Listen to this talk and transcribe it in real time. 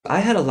I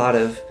had a lot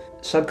of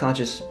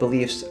subconscious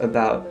beliefs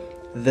about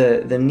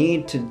the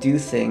need to do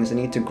things, the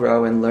need to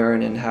grow and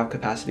learn and have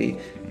capacity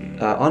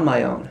on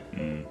my own.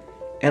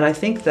 And I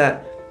think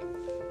that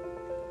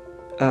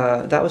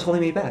that was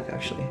holding me back,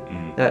 actually.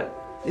 That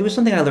it was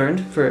something I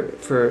learned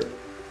for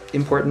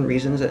important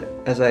reasons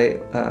as I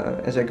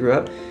grew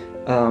up.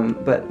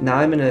 But now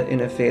I'm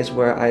in a phase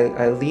where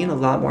I lean a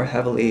lot more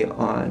heavily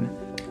on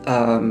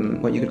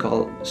what you could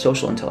call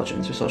social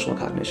intelligence or social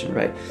cognition,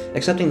 right?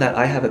 Accepting that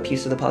I have a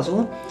piece of the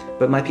puzzle,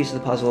 but my piece of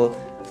the puzzle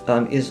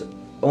is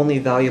only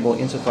valuable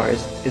insofar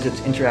as it's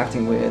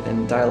interacting with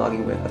and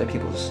dialoguing with other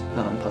people's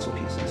puzzle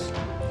pieces.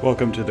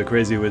 Welcome to the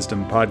Crazy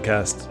Wisdom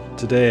Podcast.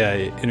 Today I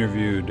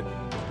interviewed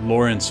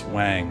Lawrence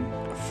Wang,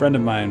 a friend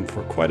of mine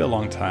for quite a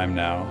long time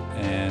now,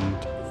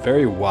 and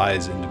very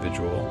wise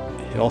individual.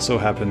 He also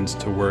happens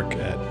to work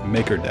at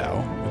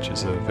MakerDAO, which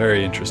is a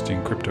very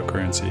interesting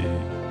cryptocurrency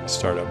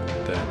startup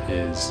that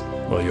is,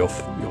 well, you'll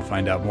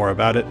find out more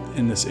about it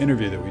in this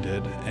interview that we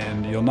did.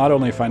 And you'll not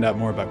only find out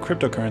more about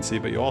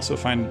cryptocurrency, but you'll also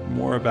find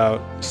more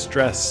about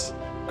stress,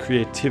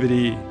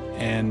 creativity,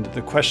 and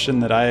the question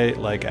that I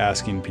like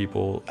asking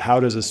people: how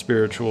does a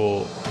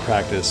spiritual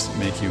practice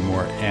make you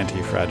more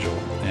anti-fragile?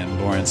 And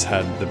Lawrence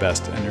had the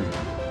best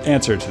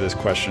answer to this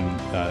question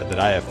that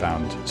I have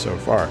found so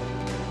far.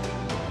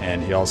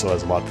 And he also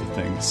has lots of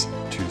things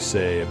to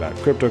say about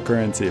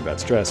cryptocurrency, about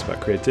stress, about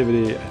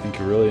creativity. I think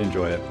you'll really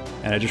enjoy it.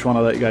 And I just want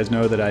to let you guys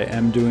know that I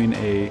am doing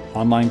an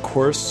online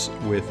course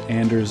with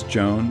Anders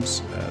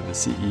Jones, the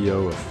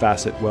CEO of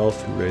Facet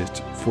Wealth, who raised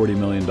 $40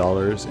 million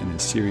in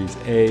his Series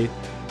A.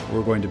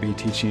 We're going to be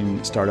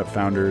teaching startup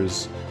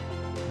founders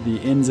the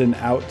ins and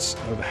outs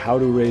of how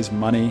to raise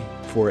money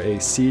for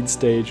a seed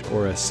stage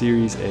or a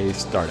Series A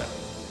startup.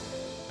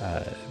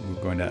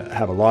 We're going to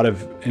have a lot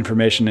of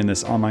information in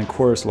this online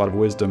course, a lot of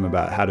wisdom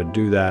about how to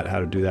do that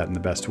in the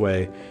best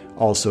way.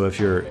 Also, if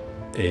you're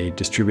a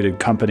distributed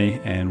company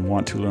and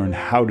want to learn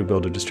how to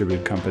build a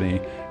distributed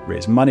company,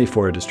 raise money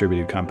for a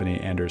distributed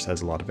company, Anders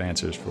has a lot of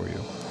answers for you.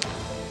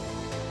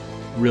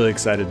 Really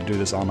excited to do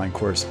this online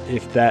course.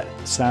 If that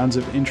sounds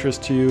of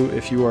interest to you,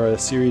 if you are a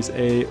Series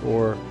A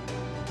or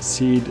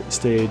seed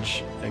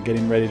stage,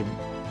 getting ready to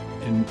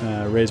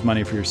raise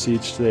money for your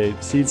seed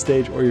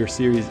stage or your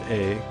Series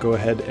A, go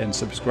ahead and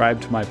subscribe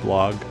to my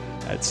blog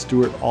at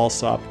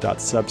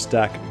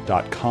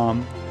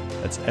stewartalsop.substack.com.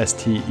 That's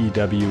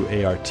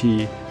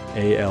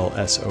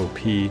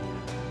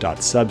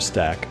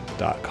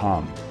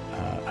stewartalsop.substack.com.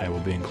 I will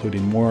be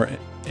including more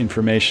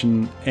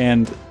information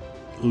and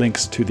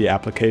links to the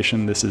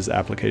application. This is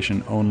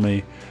application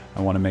only.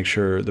 I want to make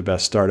sure the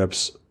best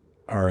startups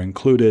are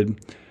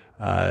included.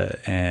 I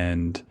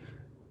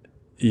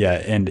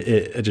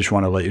just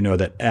want to let you know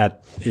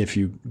that if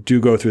you do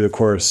go through the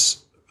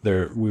course,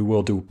 we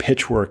will do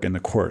pitch work in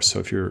the course. So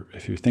if you're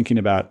thinking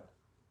about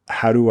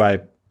how do I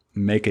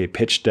make a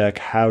pitch deck,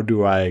 how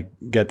do I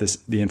get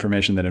the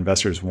information that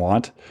investors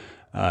want,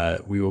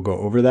 we will go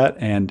over that.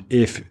 And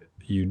I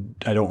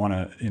don't want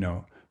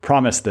to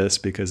promise this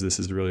because this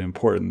is really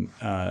important.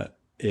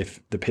 If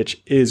the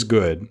pitch is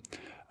good,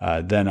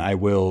 then I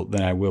will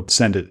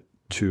send it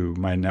to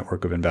my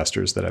network of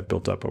investors that I've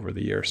built up over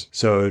the years.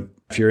 So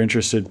if you're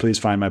interested, please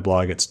find my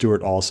blog at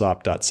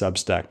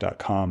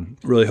stewartalsop.substack.com.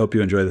 Really hope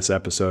you enjoy this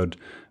episode.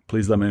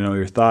 Please let me know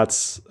your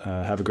thoughts.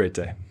 Have a great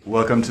day.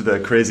 Welcome to the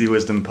Crazy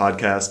Wisdom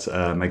Podcast.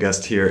 My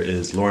guest here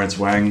is Lawrence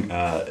Wang,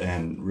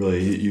 and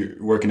really you're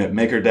working at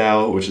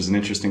MakerDAO, which is an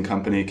interesting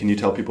company. Can you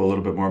tell people a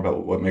little bit more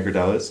about what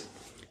MakerDAO is?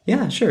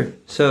 Yeah, sure.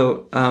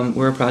 So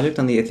we're a project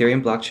on the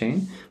Ethereum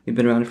blockchain. We've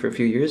been around for a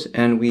few years,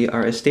 and we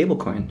are a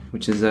stablecoin,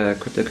 which is a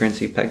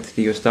cryptocurrency pegged to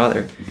the US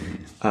dollar.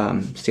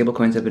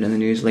 Stablecoins have been in the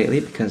news lately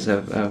because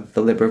of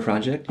the Libra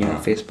project,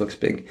 Facebook's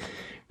big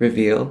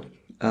reveal.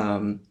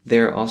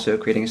 They're also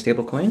creating a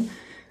stablecoin.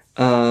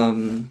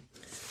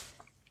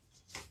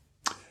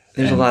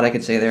 There's a lot I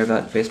could say there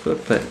about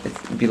Facebook, but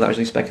it'd be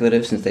largely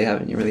speculative since they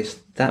haven't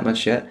released that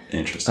much yet.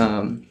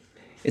 Interesting.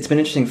 It's been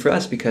interesting for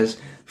us because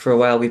for a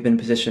while we've been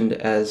positioned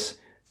as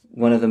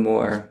one of the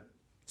more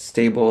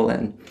stable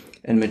and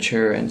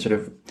mature and sort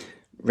of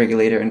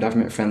regulator and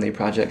government-friendly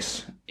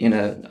projects in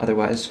a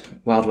otherwise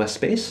Wild West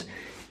space.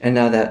 And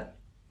now that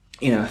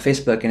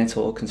Facebook and its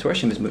whole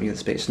consortium is moving to the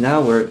space,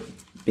 now we're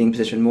being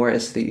positioned more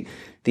as the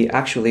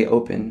actually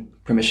open,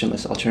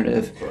 permissionless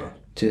alternative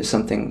to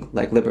something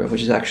like Libra,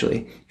 which is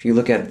actually, if you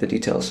look at the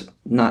details,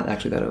 not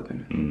actually that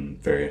open.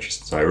 Very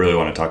interesting. So I really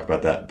want to talk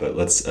about that, but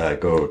let's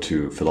go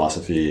to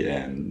philosophy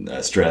and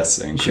stress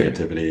and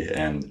creativity. Sure.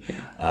 And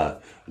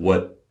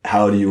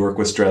how do you work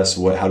with stress?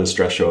 How does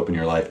stress show up in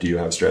your life? Do you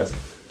have stress?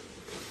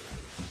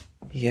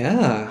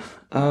 Yeah.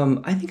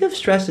 I think of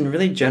stress in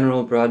really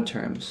general, broad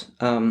terms.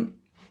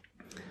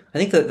 I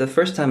think that the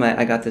first time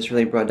I got this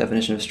really broad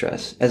definition of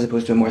stress, as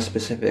opposed to a more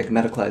specific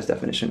medicalized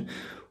definition,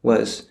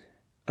 was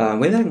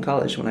way back in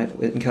college when I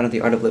encountered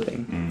The Art of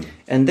Living.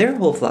 And their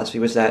whole philosophy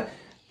was that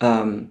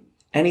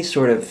any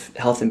sort of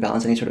health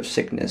imbalance, any sort of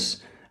sickness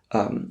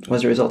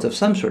was a result of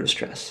some sort of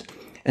stress.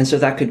 And so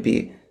that could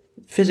be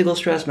physical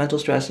stress, mental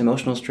stress,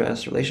 emotional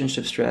stress,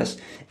 relationship stress,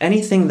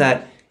 anything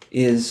that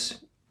is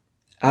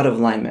out of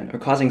alignment or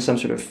causing some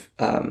sort of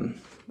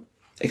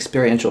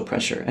experiential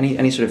pressure,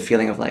 any sort of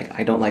feeling of like,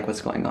 I don't like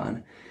what's going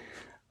on.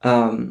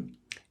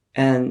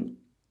 And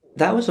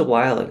that was a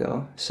while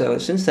ago. So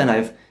since then,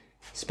 I've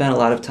spent a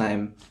lot of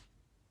time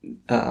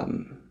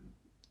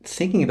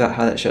thinking about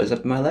how that shows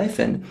up in my life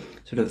and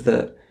sort of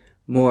the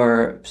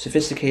more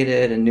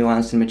sophisticated and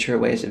nuanced and mature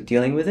ways of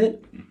dealing with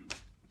it.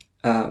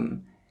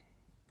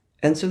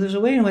 And so there's a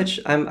way in which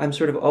I'm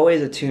sort of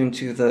always attuned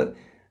to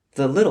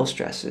the little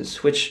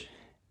stresses, which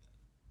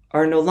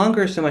are no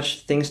longer so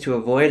much things to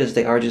avoid as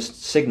they are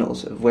just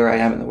signals of where I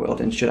am in the world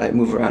and should I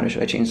move around or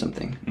should I change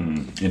something.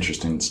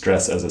 Interesting.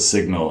 Stress as a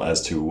signal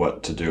as to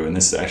what to do. And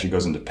this actually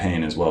goes into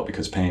pain as well,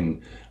 because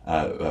pain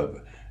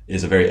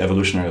is a very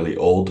evolutionarily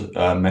old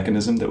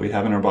mechanism that we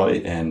have in our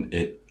body. And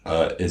it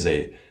is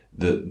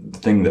the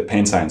thing that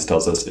pain science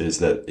tells us is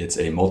that it's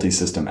a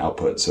multi-system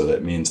output. So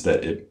that means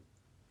that it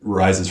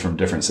rises from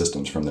different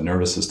systems, from the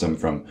nervous system,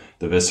 from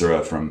the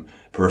viscera, from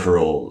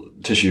peripheral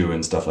tissue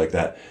and stuff like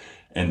that.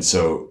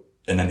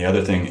 And then the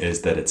other thing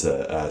is that it's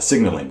a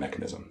signaling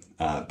mechanism.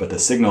 But the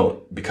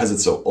signal, because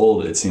it's so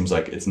old, it seems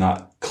like it's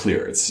not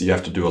clear. You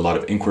have to do a lot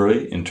of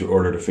inquiry into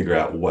order to figure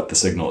out what the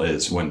signal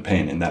is when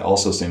pain. And that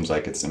also seems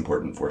like it's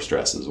important for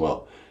stress as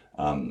well.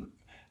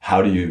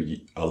 How do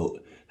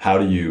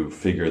you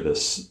figure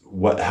this?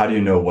 How do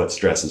you know what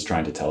stress is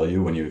trying to tell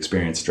you when you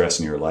experience stress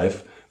in your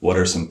life? What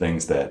are some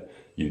things that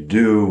you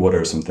do? What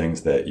are some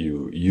things that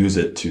you use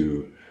it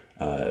to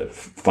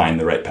find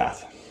the right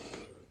path?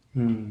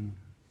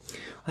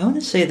 I want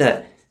to say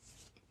that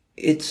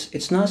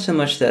it's not so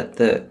much that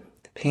the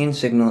pain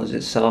signal is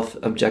itself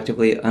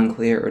objectively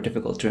unclear or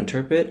difficult to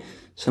interpret,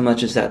 so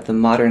much as that the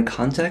modern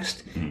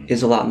context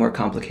is a lot more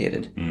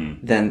complicated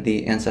than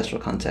the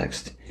ancestral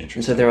context.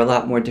 And so there are a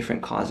lot more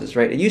different causes,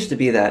 right? It used to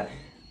be that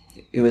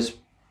it was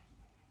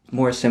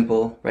more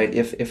simple, right?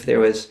 If there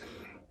was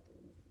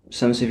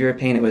some severe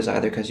pain, it was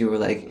either because you were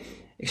like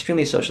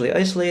extremely socially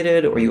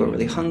isolated, or you were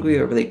really hungry,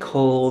 or really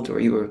cold, or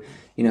you were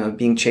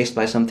being chased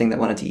by something that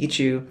wanted to eat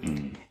you.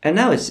 And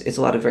now it's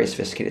a lot of very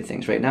sophisticated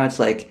things, right? Now it's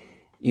like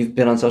you've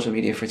been on social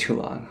media for too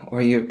long,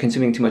 or you're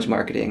consuming too much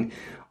marketing,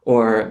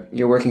 or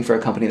you're working for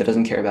a company that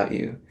doesn't care about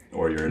you.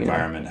 Or your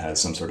environment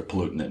has some sort of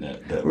pollutant in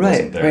it that right,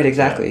 wasn't there. Right,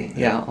 exactly.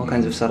 Yeah, all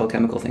kinds of subtle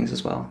chemical things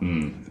as well.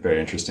 Very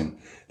interesting.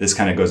 This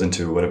kind of goes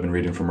into what I've been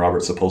reading from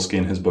Robert Sapolsky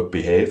in his book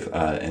Behave,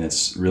 and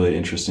it's really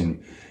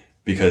interesting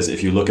because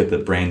if you look at the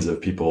brains of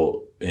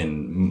people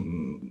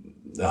in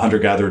the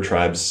hunter-gatherer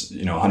tribes,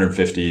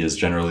 150 is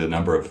generally the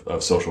number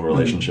of social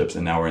relationships,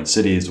 and now we're in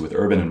cities with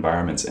urban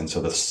environments, and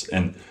so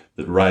the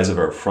rise of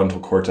our frontal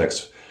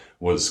cortex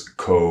was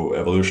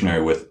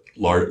co-evolutionary with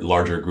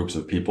larger groups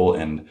of people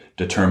and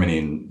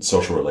determining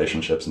social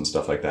relationships and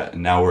stuff like that.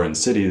 And now we're in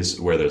cities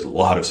where there's a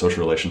lot of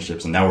social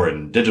relationships, and now we're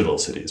in digital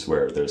cities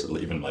where there's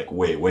even like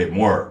way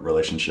more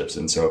relationships.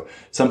 And so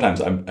sometimes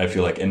I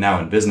feel like, and now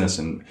in business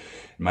and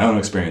in my own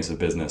experience of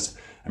business,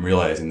 I'm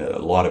realizing that a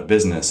lot of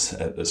business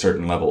at a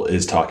certain level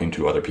is talking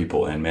to other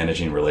people and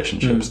managing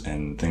relationships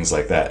and things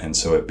like that. And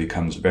so it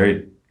becomes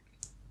very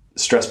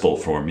stressful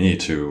for me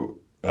to,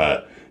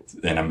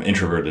 and I'm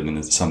introverted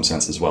in some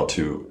sense as well,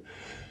 to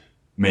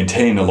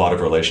maintain a lot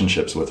of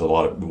relationships with a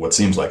lot of what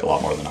seems like a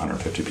lot more than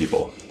 150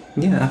 people.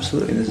 Yeah,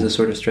 absolutely. This is a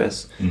sort of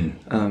stress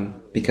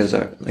because,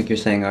 like you're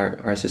saying,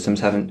 our systems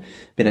haven't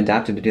been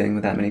adapted to dealing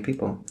with that many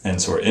people.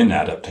 And so we're in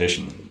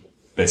adaptation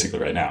basically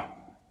right now.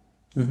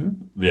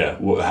 Yeah.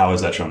 How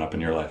has that shown up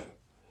in your life?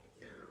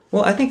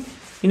 Well, I think,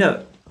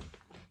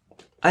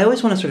 I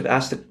always want to sort of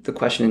ask the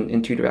question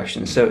in two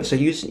directions. So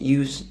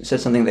you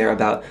said something there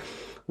about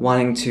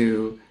wanting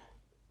to,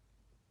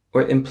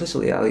 or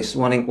implicitly at least,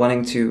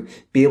 wanting to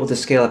be able to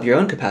scale up your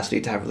own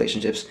capacity to have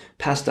relationships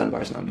past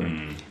Dunbar's number.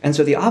 And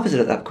so the opposite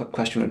of that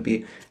question would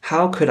be,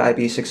 how could I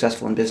be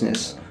successful in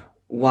business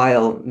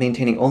while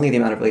maintaining only the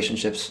amount of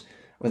relationships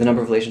or the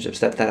number of relationships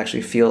that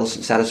actually feels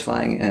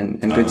satisfying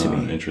and good to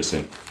me?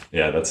 Interesting.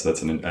 Yeah,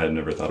 I had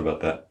never thought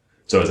about that.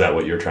 So is that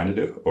what you're trying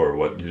to do, or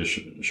what you're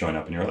showing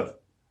up in your life?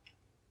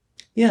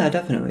 Yeah,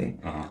 definitely.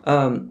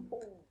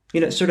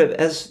 Sort of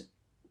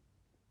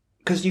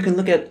because you can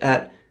look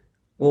at,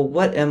 well,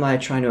 what am I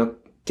trying to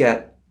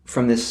get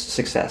from this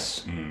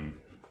success,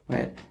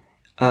 right?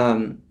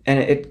 And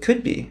it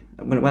could be,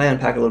 when I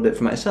unpack a little bit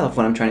for myself,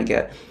 what I'm trying to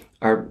get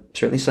are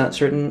certainly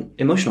certain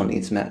emotional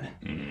needs met,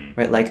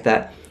 right? Like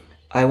that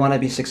I want to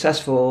be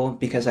successful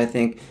because I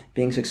think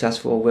being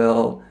successful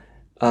will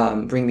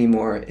bring me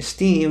more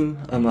esteem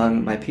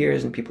among my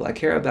peers and people I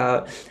care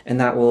about, and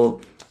that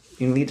will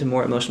lead to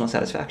more emotional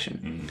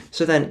satisfaction.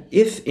 So then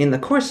if in the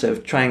course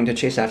of trying to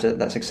chase after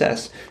that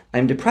success,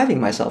 I'm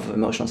depriving myself of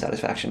emotional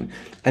satisfaction,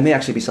 I may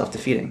actually be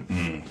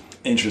self-defeating.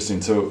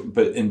 Interesting. So,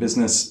 but in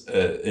business,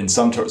 in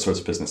some sorts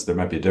of business, there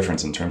might be a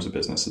difference in terms of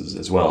businesses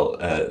as well.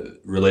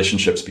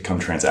 Relationships become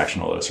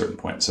transactional at a certain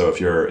point. So if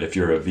you're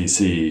a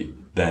VC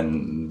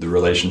then the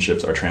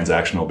relationships are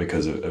transactional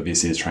because a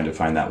VC is trying to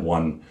find that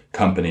one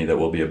company that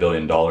will be $1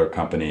 billion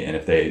company. And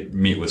if they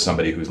meet with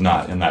somebody who's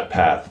not in that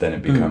path, then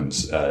it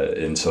becomes,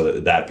 and so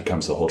that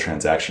becomes the whole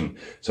transaction.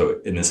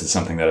 So, and this is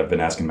something that I've been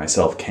asking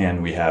myself,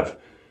 can we have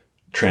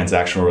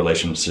transactional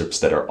relationships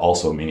that are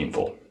also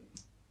meaningful?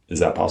 Is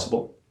that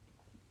possible?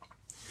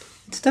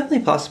 It's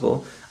definitely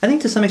possible. I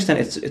think to some extent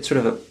it's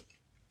sort of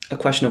a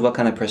question of what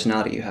kind of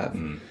personality you have.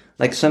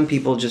 Like some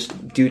people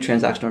just do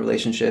transactional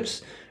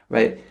relationships,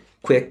 right?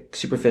 Quick,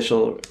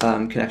 superficial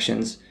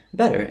connections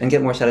better and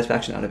get more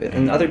satisfaction out of it.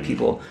 And other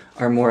people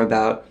are more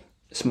about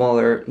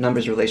smaller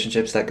numbers of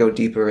relationships that go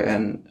deeper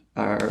and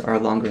are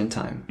longer in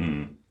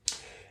time.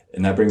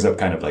 And that brings up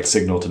kind of like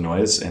signal to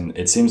noise. And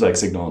it seems like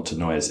signal to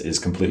noise is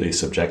completely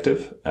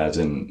subjective, as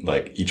in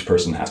like each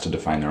person has to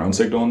define their own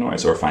signal and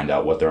noise or find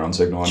out what their own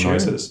signal and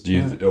noise is. Do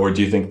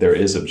you think there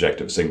is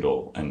objective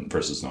signal and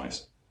versus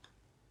noise?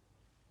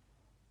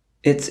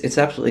 It's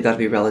absolutely got to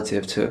be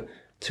relative to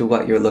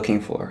what you're looking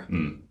for.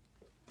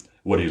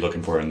 What are you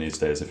looking for in these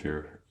days if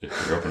you're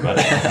open about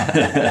it?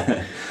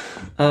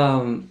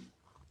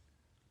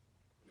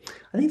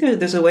 I think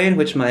there's a way in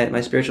which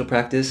my spiritual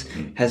practice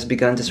has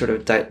begun to sort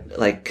of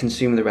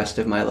consume the rest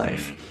of my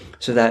life,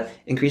 so that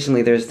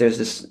increasingly there's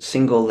this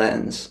single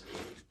lens.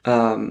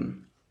 Like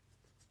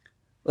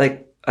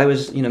I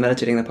was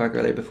meditating in the park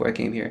earlier before I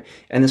came here,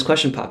 and this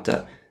question popped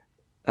up,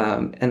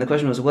 and the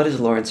question was, "What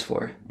is Lawrence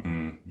for?"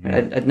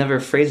 I'd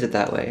never phrased it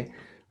that way.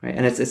 Right.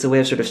 And it's a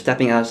way of sort of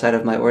stepping outside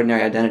of my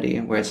ordinary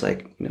identity where it's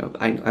like,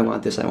 I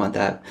want this, I want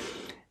that,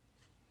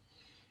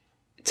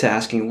 to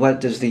asking, what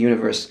does the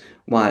universe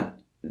want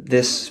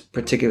this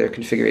particular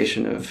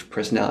configuration of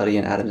personality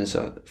and atoms and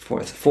so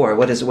forth for?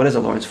 What is a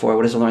Lawrence for?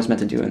 What is a Lawrence meant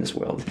to do in this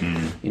world?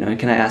 And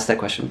can I ask that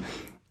question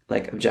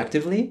like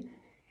objectively?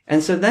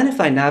 And so then if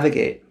I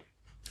navigate,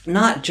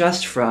 not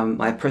just from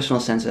my personal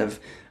sense of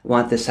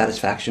want this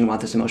satisfaction,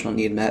 want this emotional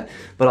need met,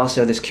 but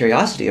also this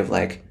curiosity of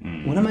like,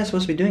 what am I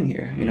supposed to be doing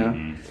here?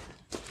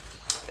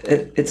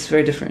 It's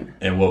very different.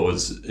 And what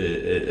was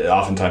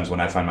oftentimes when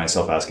I find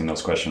myself asking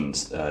those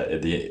questions,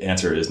 the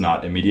answer is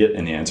not immediate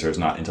and the answer is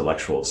not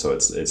intellectual. So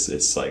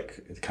it's like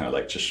it kind of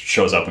like just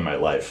shows up in my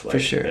life. Like, for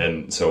sure.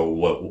 And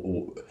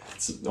so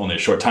it's only a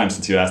short time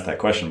since you asked that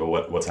question, but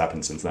what's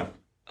happened since then?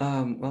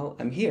 Well,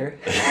 I'm here.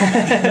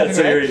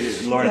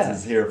 So Lawrence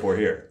is here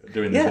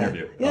doing this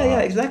interview. Yeah,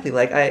 exactly.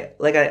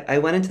 I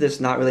went into this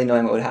not really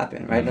knowing what would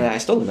happen, right? And I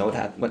still don't know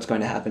what's going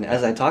to happen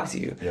as I talk to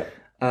you. Yeah.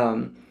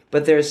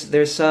 But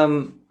there's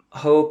some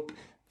hope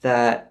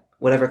that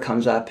whatever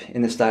comes up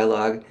in this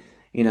dialogue,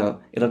 it'll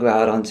go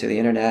out onto the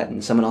internet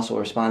and someone else will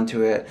respond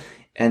to it,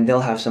 and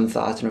they'll have some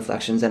thoughts and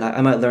reflections, and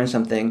I might learn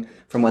something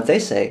from what they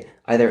say,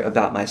 either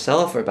about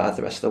myself or about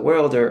the rest of the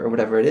world or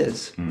whatever it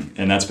is.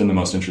 And that's been the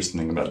most interesting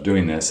thing about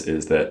doing this,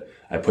 is that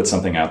I put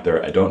something out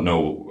there. I don't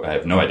know. I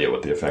have no idea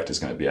what the effect is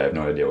going to be. I have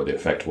no idea what the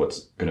effect, what's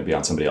going to be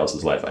on somebody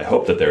else's life. I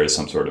hope that there is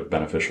some sort of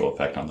beneficial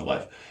effect on the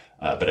life.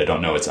 But I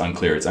don't know. It's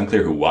unclear. It's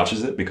unclear who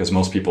watches it, because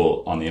most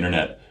people on the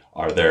internet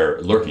are there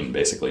lurking,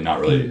 basically,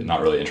 not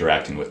really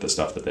interacting with the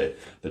stuff that they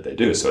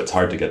do. So it's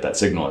hard to get that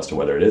signal as to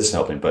whether it is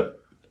helping. But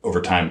over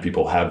time,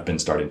 people have been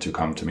starting to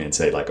come to me and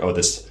say like, "Oh,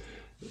 this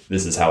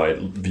is how I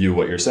view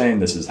what you're saying.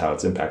 This is how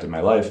it's impacted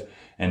my life."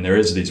 And there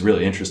is these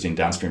really interesting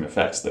downstream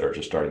effects that are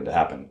just starting to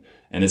happen.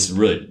 And it's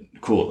really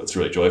cool. It's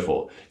really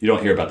joyful. You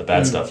don't hear about the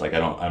bad stuff. Like I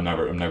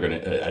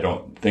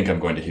don't think I'm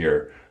going to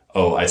hear,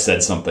 "Oh, I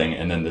said something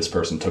and then this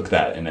person took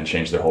that and then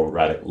changed their whole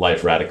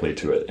life radically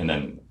to it and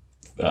then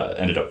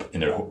ended up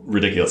in a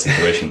ridiculous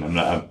situation."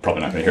 I'm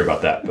probably not going to hear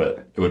about that,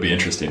 but it would be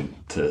interesting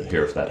to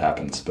hear if that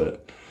happens.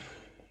 But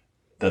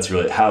that's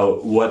really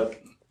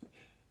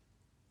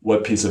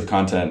what piece of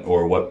content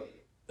or what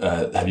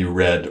have you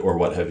read or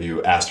what have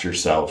you asked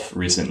yourself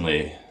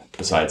recently,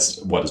 besides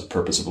what is the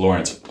purpose of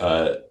Lawrence,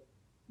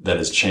 that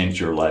has changed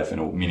your life in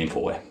a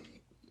meaningful way?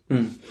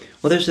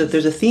 Well, there's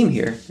a theme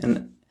here,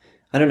 and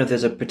I don't know if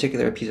there's a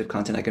particular piece of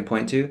content I can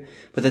point to,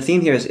 but the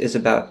theme here is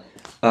about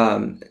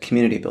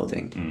community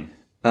building.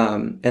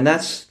 And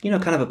that's,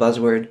 kind of a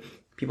buzzword.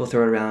 People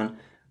throw it around.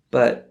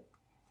 But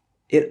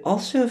it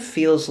also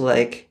feels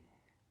like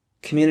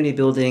community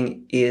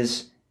building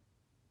is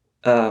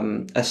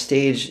a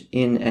stage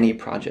in any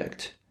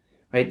project,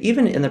 right?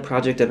 Even in the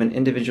project of an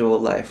individual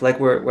life. Like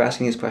we're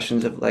asking these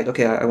questions of like,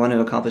 okay, I want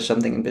to accomplish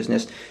something in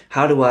business.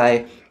 How do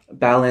I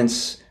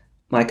balance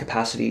my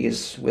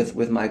capacities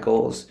with my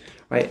goals,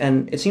 right?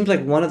 And it seems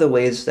like one of the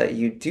ways that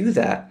you do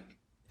that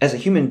as a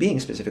human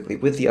being, specifically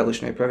with the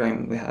evolutionary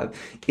programming we have,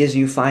 is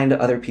you find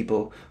other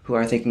people who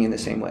are thinking in the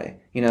same way.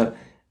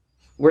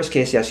 Worst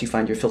case, yes, you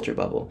find your filter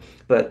bubble,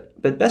 but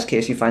best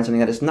case, you find something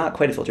that is not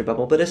quite a filter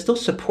bubble, but is still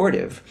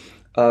supportive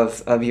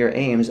of your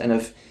aims and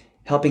of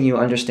helping you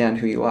understand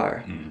who you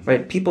are,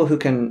 right? People who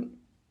can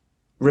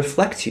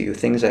reflect to you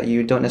things that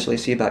you don't necessarily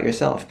see about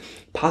yourself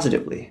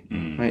positively,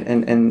 right?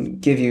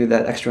 And give you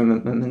that extra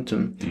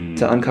momentum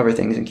to uncover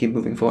things and keep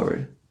moving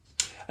forward.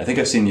 I think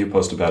I've seen you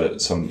post about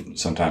it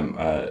sometime.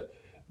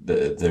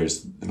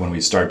 there's when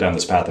we start down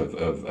this path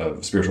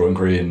of spiritual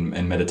inquiry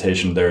and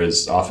meditation, there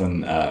is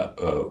often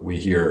we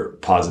hear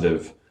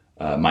positive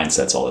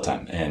mindsets all the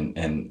time,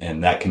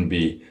 and that can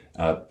be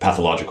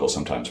pathological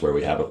sometimes, where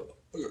we have a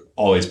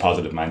always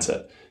positive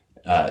mindset.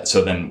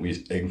 So then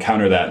we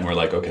encounter that and we're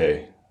like,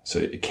 okay, so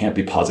it can't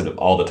be positive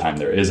all the time.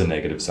 There is a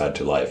negative side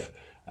to life.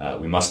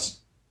 We must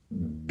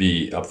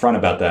be upfront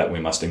about that. We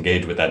must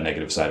engage with that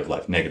negative side of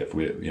life. Negative,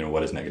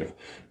 what is negative?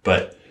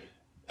 But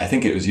I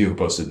think it was you who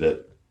posted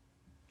that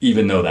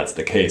even though that's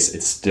the case,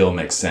 it still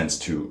makes sense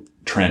to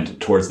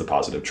trend towards the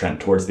positive, trend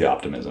towards the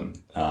optimism.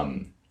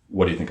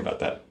 What do you think about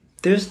that?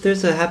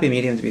 There's a happy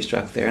medium to be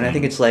struck there. And I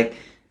think it's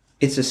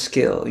a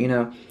skill,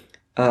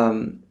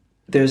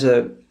 there's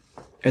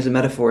a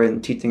metaphor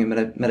in teaching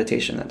and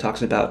meditation that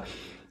talks about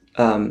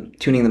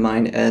tuning the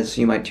mind as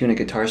you might tune a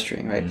guitar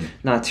string, right?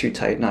 Not too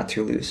tight, not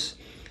too loose.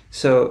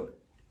 So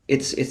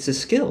it's a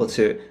skill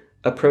to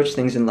approach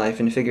things in life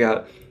and figure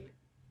out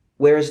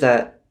where is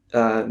that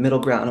middle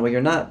ground where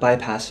you're not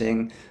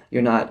bypassing,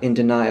 you're not in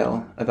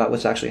denial about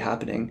what's actually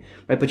happening,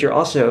 right? But you're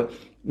also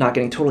not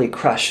getting totally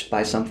crushed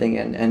by something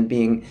and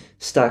being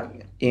stuck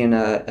in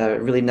a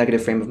really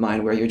negative frame of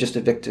mind where you're just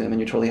a victim and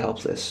you're totally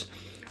helpless.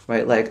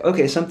 Right, like,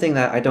 okay, something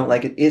that I don't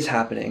like is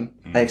happening.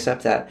 I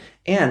accept that.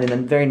 And in the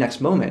very next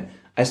moment,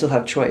 I still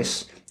have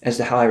choice as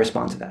to how I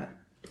respond to that.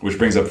 Which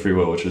brings up free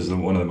will, which is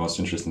one of the most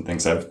interesting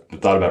things. I've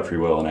thought about free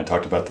will, and I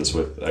talked about this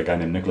with a guy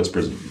named Nicholas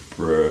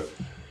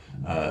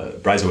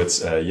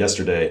Breisowitz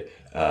yesterday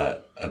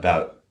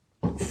about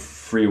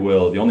free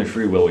will. The only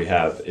free will we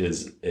have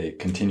is a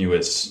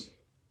continuous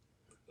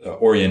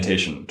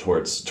orientation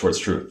towards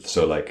truth.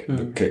 So, like,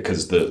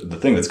 because the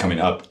thing that's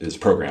coming up is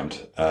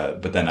programmed,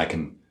 but then I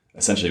can...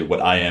 essentially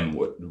what I am,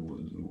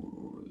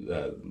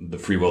 the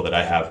free will that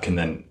I have can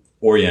then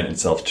orient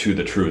itself to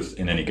the truth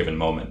in any given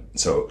moment.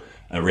 So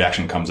a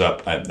reaction comes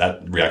up,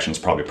 that reaction is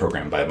probably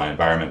programmed by my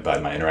environment, by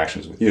my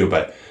interactions with you,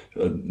 by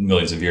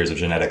millions of years of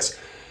genetics.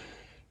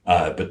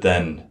 But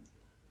then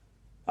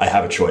I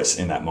have a choice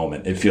in that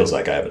moment. It feels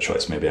like I have a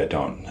choice. Maybe I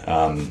don't.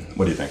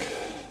 What do you think?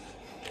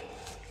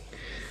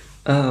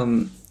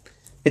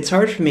 It's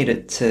hard for me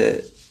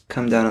to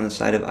come down on the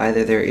side of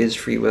either there is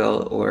free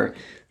will or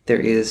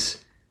there is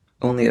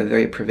only a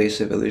very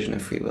pervasive illusion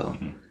of free will.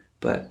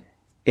 But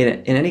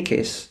in any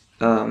case,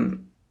 at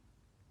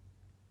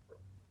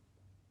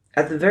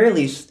the very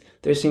least,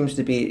 there seems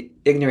to be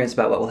ignorance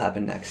about what will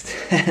happen next.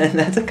 And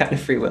that's a kind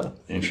of free will.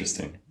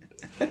 Interesting.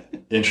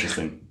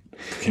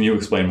 Can you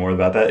explain more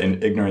about that?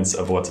 In ignorance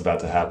of what's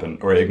about to happen,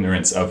 or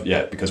ignorance of,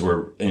 because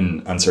we're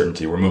in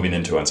uncertainty, we're moving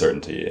into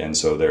uncertainty. And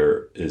so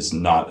there is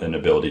not an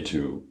ability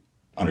to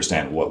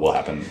understand what will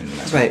happen in the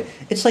next Right.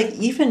 It's like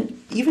even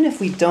if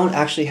we don't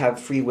actually have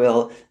free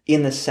will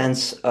in the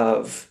sense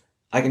of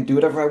I can do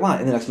whatever I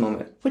want in the next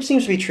moment, which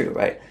seems to be true,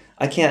 right?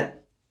 I can't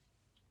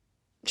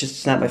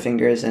just snap my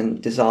fingers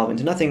and dissolve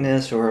into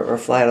nothingness or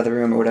fly out of the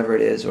room or whatever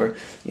it is, or,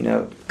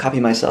 copy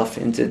myself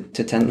into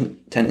 10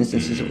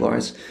 instances of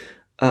Lawrence.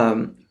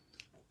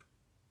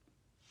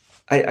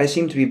 I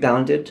seem to be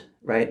bounded,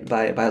 right,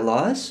 by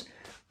laws.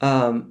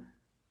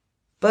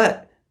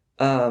 But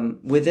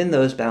within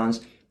those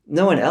bounds,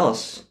 no one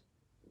else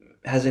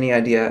has any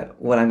idea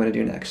what I'm going to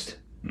do next,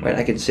 right?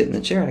 I could sit in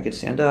the chair, I could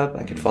stand up,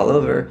 I could fall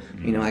over,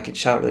 I could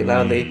shout really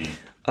loudly.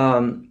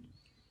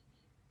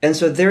 And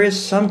so there is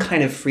some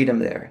kind of freedom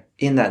there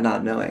in that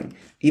not knowing,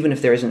 even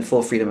if there isn't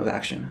full freedom of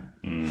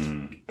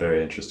action.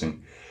 Very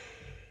interesting.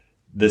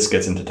 This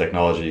gets into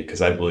technology,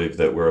 because I believe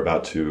that we're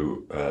about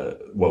to,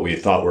 what we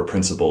thought were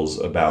principles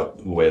about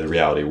the way the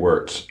reality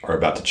worked are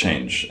about to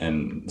change.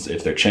 And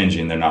if they're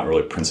changing, they're not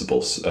really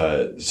principles.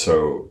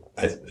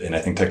 I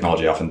think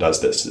technology often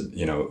does this.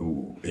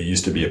 It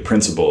used to be a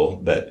principle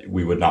that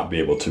we would not be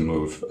able to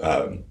move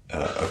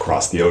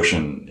across the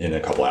ocean in a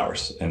couple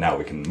hours. And now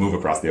we can move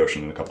across the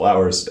ocean in a couple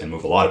hours and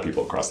move a lot of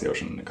people across the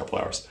ocean in a couple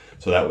hours.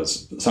 So that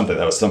was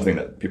something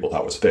that people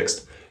thought was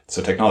fixed.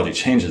 So technology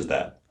changes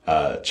that.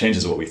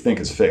 Changes what we think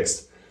is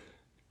fixed.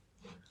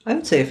 I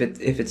would say if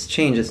it's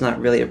changed, it's not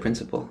really a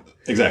principle.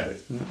 Exactly.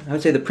 I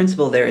would say the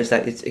principle there is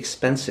that it's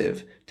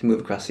expensive to move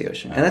across the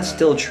ocean, and that's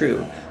still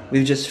true.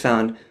 We've just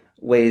found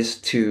ways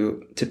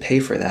to pay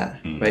for that,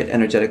 right?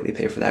 Energetically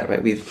pay for that,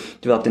 right? We've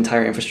developed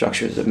entire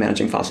infrastructures of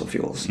managing fossil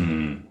fuels.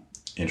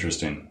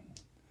 Interesting.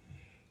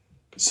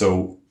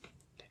 So,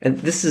 and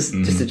this is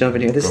just to jump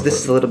in here. This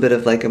is a little bit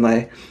of like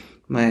my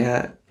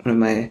one of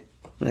my,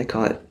 what I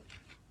call it.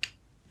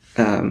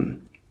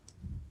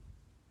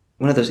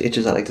 One of those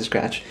itches I like to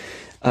scratch.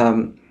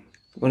 One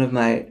of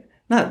my,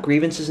 not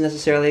grievances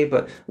necessarily,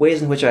 but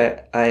ways in which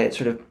I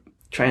sort of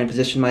try and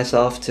position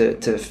myself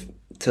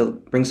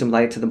to bring some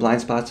light to the blind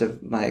spots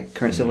of my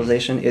current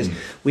civilization is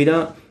we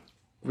don't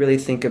really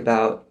think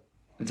about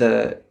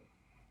or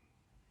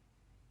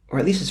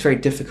at least it's very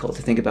difficult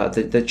to think about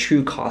the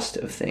true cost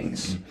of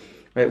things,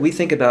 right? We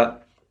think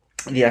about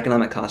the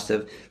economic cost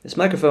of this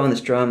microphone, this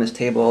drum, this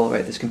table,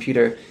 right, this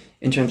computer,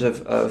 in terms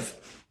of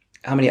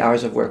how many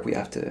hours of work we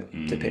have to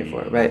pay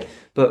for it, right?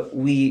 But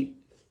we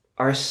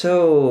are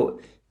so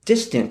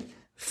distant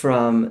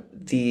from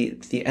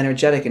the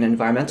energetic and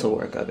environmental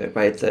work of it,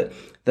 right?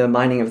 The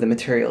mining of the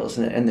materials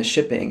and the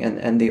shipping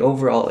and the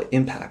overall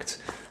impact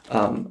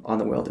on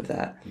the world of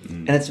that.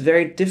 And it's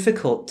very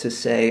difficult to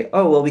say,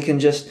 oh, well, we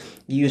can just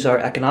use our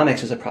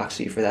economics as a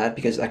proxy for that,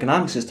 because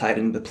economics is tied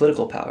into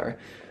political power,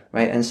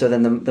 right? And so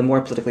then the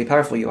more politically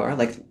powerful you are,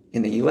 like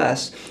in the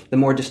US, the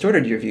more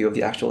distorted your view of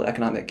the actual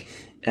economic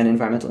and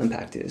environmental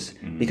impact is,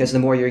 because the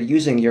more you're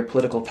using your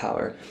political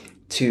power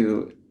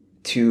to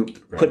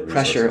put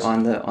pressure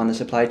on the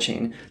supply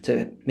chain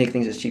to make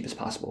things as cheap as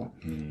possible.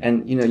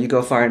 And, you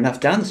go far enough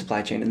down the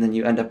supply chain and then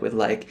you end up with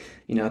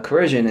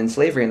coercion and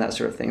slavery and that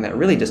sort of thing that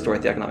really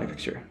distort the economic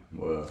picture.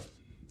 Well,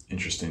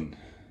 interesting.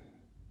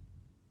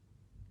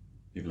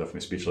 You've left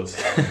me speechless.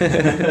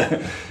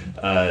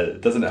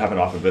 Doesn't happen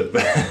often,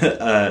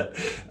 but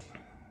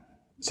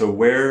so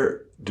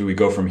where do we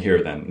go from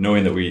here then?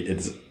 Knowing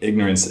that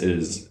ignorance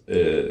is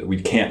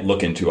we can't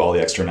look into all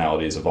the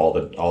externalities of all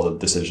the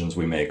decisions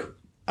we make.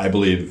 I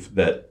believe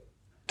that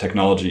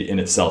technology in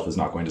itself is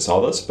not going to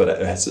solve us, but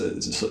it has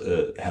to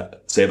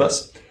save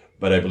us.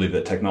 But I believe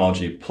that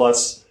technology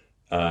plus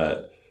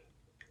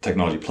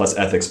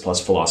ethics,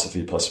 plus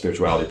philosophy, plus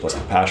spirituality, plus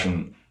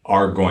compassion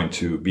are going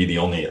to be the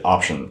only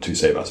option to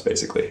save us,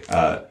 basically.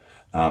 What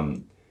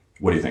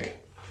do you think?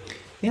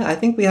 Yeah, I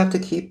think we have to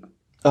keep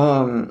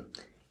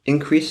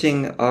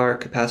increasing our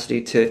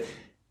capacity to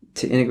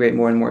integrate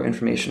more and more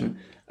information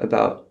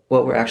about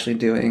what we're actually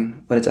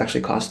doing, what it's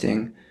actually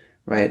costing,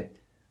 right?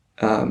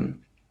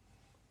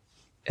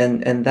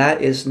 And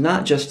that is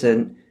not just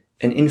an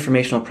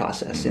informational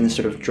process in a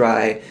sort of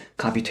dry,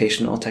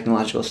 computational,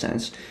 technological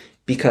sense,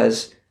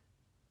 because,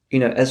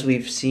 as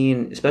we've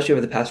seen, especially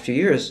over the past few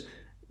years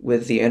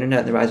with the internet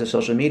and the rise of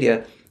social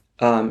media,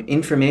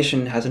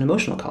 information has an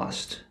emotional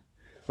cost,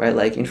 right?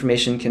 Like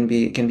information can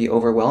be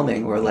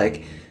overwhelming or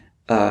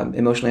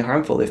emotionally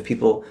harmful if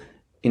people,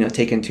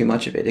 take in too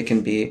much of it. It can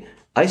be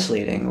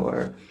isolating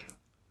or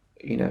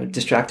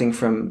distracting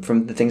from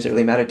the things that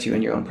really matter to you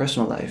in your own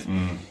personal life.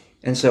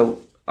 And so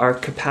our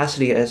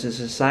capacity as a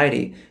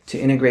society to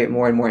integrate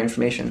more and more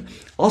information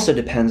also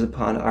depends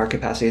upon our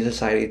capacity as a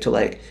society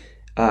to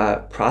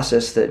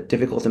process the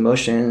difficult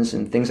emotions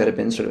and things that have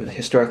been sort of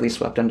historically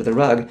swept under the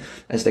rug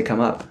as they come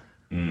up.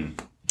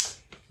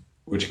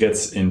 Which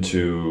gets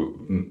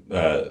into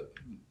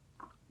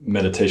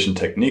meditation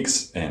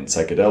techniques and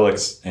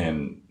psychedelics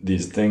and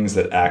these things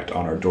that act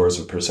on our doors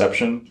of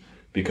perception,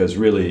 because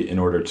really in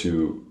order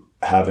to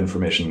have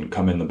information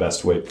come in the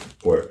best way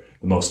or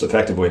the most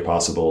effective way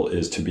possible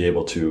is to be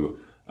able to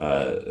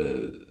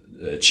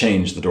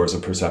change the doors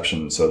of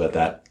perception so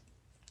that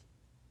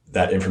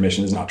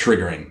information is not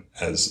triggering,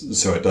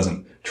 so it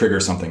doesn't trigger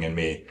something in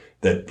me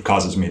that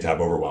causes me to have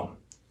overwhelm.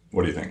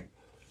 What do you think?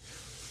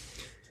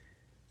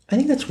 I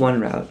think that's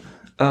one route.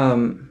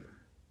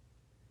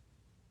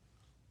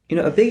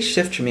 A big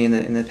shift for me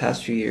in the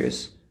past few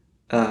years,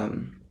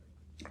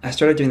 I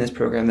started doing this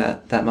program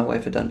that my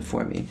wife had done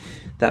before me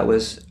that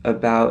was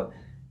about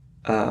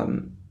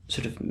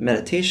sort of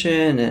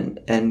meditation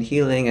and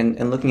healing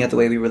and looking at the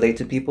way we relate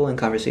to people in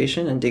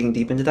conversation and digging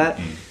deep into that.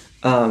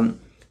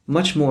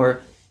 Much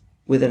more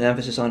with an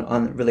emphasis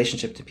on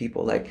relationship to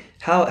people. Like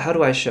how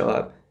do I show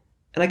up?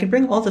 And I can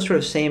bring all the sort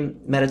of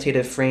same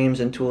meditative frames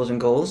and tools and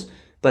goals,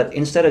 but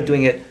instead of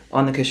doing it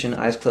on the cushion,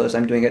 eyes closed,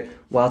 I'm doing it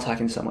while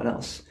talking to someone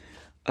else.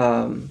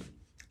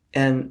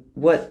 And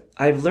what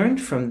I've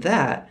learned from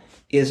that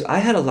is I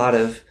had a lot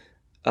of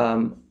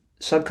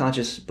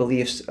subconscious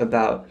beliefs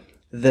about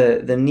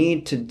the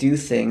need to do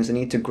things, the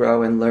need to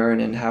grow and learn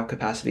and have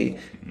capacity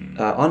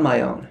on my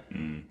own.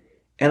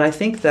 And I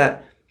think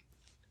that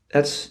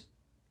that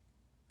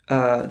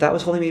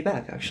was holding me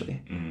back,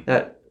 actually.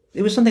 That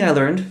it was something I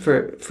learned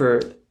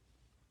for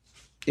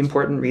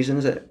important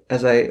reasons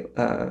as I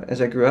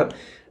grew up.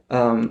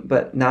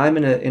 But now I'm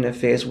in a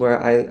phase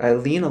where I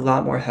lean a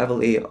lot more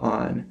heavily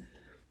on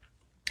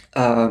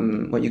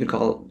what you could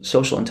call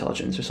social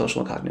intelligence or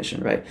social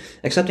cognition, right?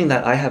 Accepting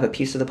that I have a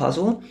piece of the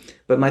puzzle,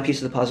 but my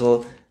piece of the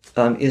puzzle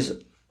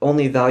is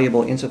only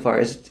valuable insofar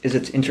as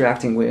it's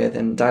interacting with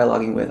and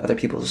dialoguing with other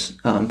people's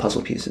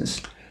puzzle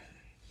pieces.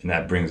 And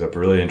that brings up a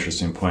really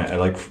interesting point. I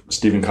like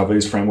Stephen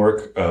Covey's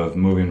framework of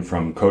moving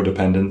from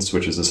codependence,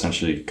 which is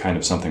essentially kind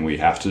of something we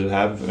have to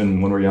have when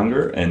we're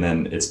younger, and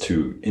then it's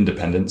to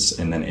independence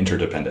and then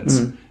interdependence.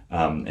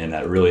 And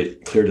that really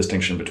clear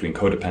distinction between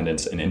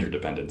codependence and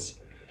interdependence.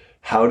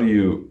 How do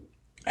you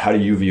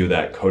view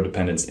that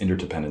codependence,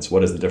 interdependence?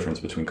 What is the difference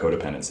between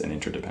codependence and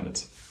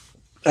interdependence?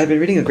 I've been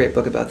reading a great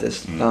book about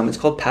this. It's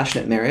called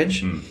Passionate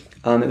Marriage. It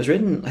was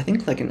written, I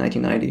think, in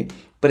 1990,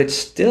 but it's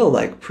still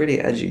pretty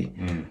edgy.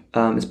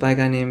 It's by a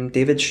guy named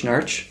David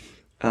Schnarch.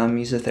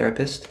 He's a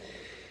therapist.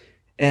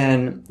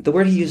 And the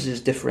word he uses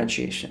is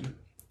differentiation,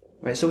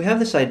 right? So we have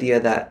this idea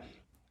that,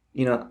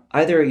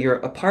 either you're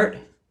apart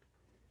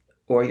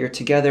or you're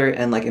together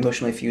and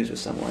emotionally fused with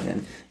someone.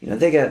 And,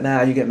 they get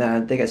mad, you get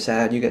mad, they get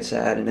sad, you get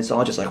sad. And it's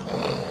all just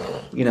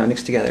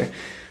mixed together.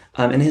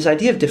 And his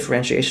idea of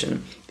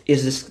differentiation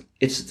is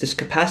this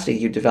capacity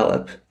you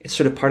develop. It's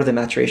sort of part of the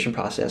maturation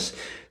process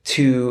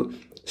to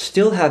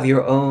still have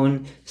your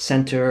own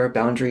center,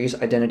 boundaries,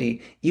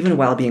 identity, even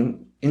while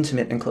being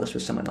intimate and close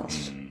with someone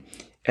else.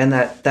 And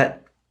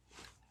that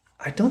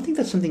I don't think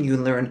that's something you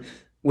learn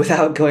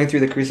without going through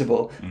the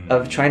crucible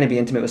of trying to be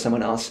intimate with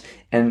someone else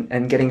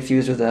and getting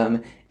fused with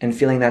them and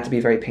feeling that to be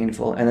very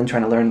painful, and then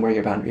trying to learn where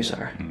your boundaries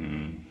are.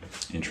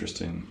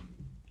 Interesting.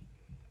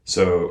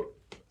 So,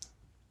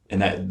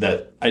 and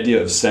that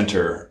idea of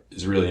center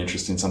is really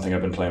interesting, something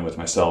I've been playing with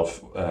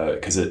myself,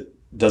 because it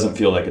doesn't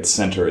feel like it's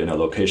center in a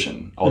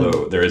location.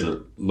 Although there is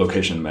a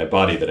location in my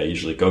body that I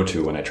usually go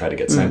to when I try to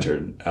get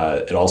centered,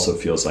 it also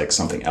feels like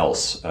something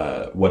else.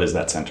 What is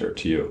that center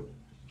to you?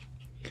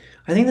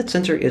 I think that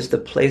center is the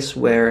place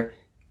where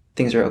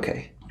things are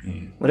okay,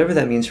 whatever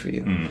that means for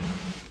you,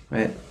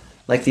 right?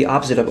 Like the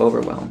opposite of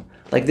overwhelm.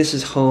 Like this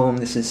is home,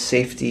 this is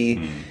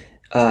safety,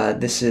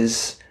 this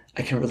is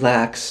I can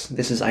relax,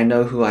 this is I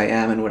know who I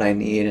am and what I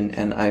need,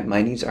 and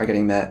my needs are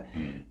getting met.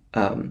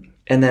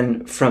 And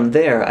then from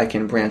there, I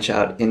can branch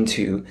out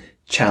into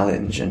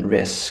challenge and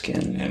risk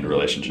and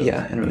relationship.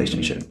 Yeah, and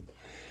relationship.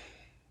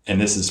 And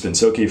this has been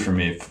so key for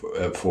me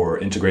for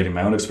integrating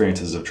my own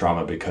experiences of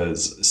trauma,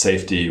 because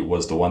safety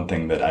was the one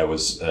thing that I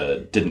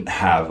didn't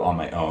have on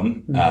my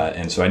own.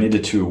 And so I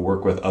needed to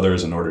work with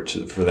others in order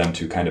for them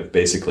to kind of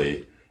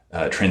basically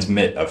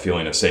transmit a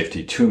feeling of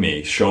safety to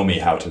me, show me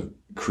how to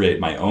create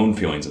my own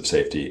feelings of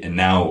safety. And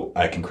now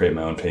I can create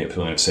my own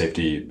feeling of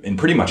safety in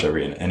pretty much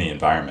any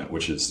environment,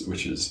 which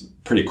is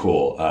pretty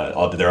cool.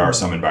 There are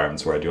some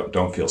environments where I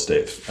don't feel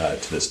safe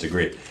to this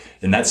degree.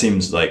 And that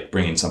seems like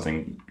bringing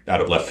something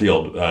out of left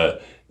field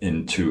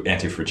into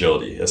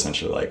anti-fragility,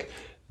 essentially. Like,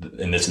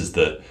 and this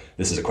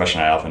is a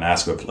question I often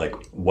ask of, like,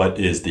 what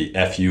is the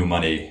FU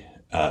money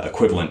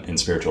equivalent in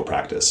spiritual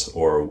practice?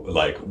 Or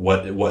like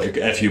what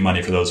FU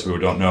money, for those who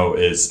don't know,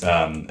 is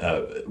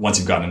once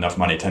you've gotten enough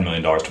money, $10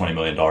 million, $20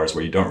 million,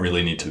 where you don't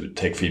really need to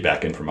take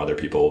feedback in from other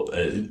people.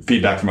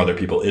 Feedback from other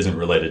people isn't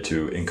related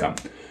to income.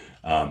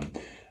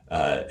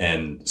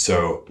 And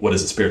so what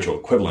is the spiritual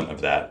equivalent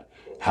of that?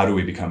 How do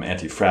we become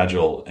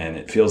anti-fragile? And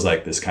it feels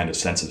like this kind of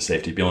sense of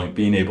safety,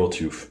 being able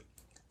to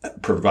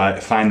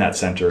find that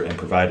center and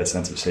provide a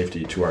sense of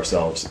safety to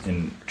ourselves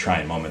in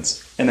trying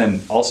moments. And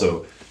then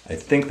also, I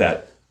think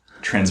that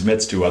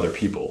transmits to other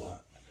people,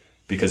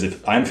 because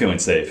if I'm feeling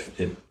safe,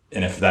 and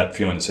if that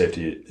feeling of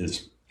safety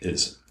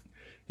is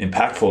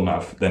impactful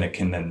enough, then it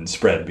can then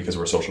spread, because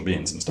we're social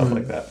beings and stuff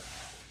like that.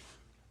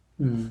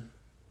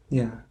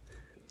 Yeah.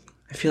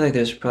 I feel like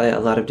there's probably a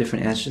lot of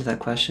different answers to that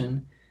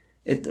question.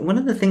 One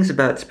of the things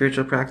about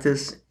spiritual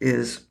practice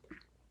is,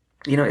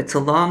 it's a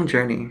long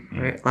journey,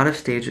 right? A lot of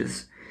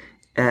stages.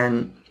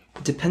 And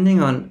depending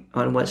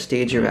on what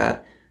stage you're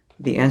at,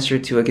 the answer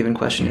to a given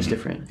question is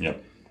different.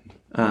 Yep.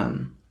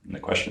 And the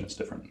question is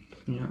different.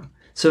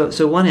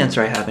 So one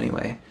answer I have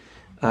anyway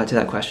to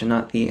that question,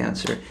 not the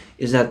answer,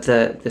 is that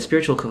the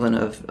spiritual equivalent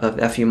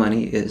of FU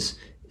money is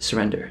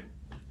surrender.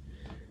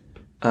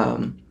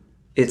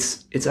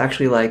 It's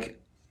actually like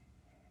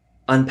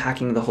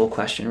unpacking the whole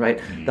question, right?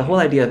 The whole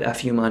idea of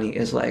FU money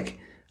is like,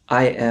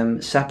 I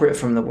am separate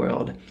from the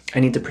world. I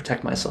need to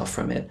protect myself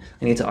from it.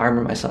 I need to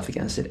armor myself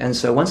against it. And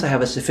so once I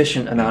have a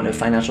sufficient amount of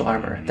financial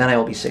armor, then I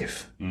will be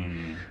safe,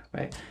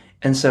 right?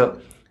 And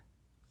so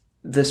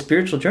the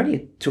spiritual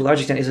journey, to a large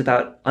extent, is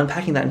about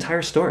unpacking that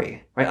entire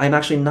story, right? I'm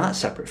actually not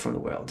separate from the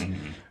world,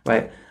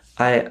 right?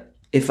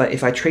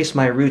 If I trace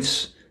my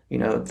roots,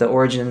 the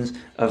origins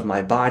of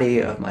my body,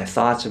 of my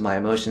thoughts, of my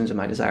emotions, of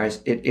my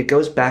desires, it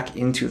goes back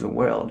into the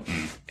world.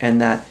 And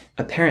that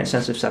apparent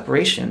sense of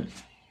separation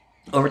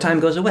over time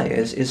goes away,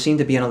 is seen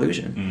to be an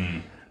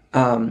illusion.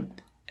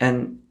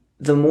 And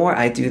the more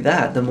I do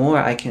that, the more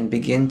I can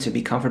begin to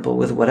be comfortable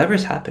with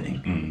whatever's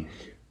happening.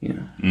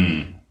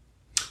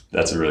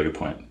 That's a really good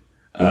point.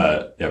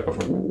 Go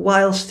for it.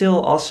 While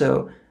still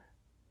also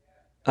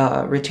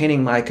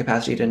retaining my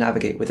capacity to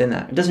navigate within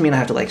that. It doesn't mean I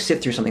have to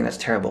sit through something that's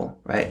terrible,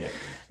 right? Yeah.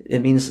 It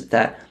means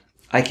that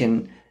I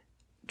can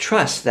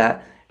trust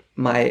that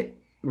my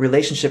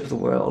relationship with the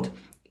world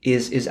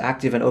is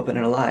active and open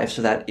and alive,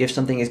 so that if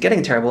something is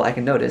getting terrible, I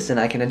can notice and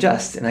I can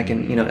adjust and I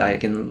can, I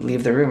can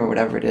leave the room or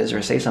whatever it is,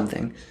 or say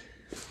something.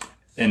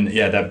 And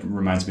yeah, that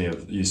reminds me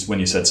of when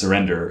you said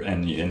surrender,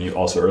 and you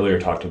also earlier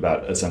talked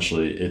about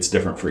essentially it's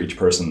different for each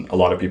person. A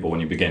lot of people, when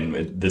you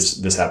begin,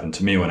 this happened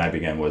to me when I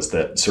began, was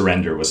that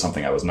surrender was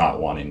something I was not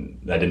wanting.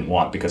 I didn't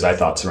want, because I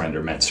thought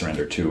surrender meant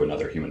surrender to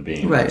another human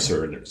being. Right.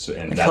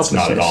 And that's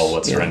not at all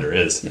what surrender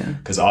is.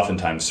 Because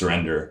oftentimes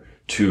surrender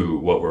to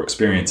what we're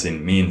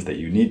experiencing means that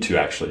you need to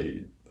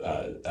actually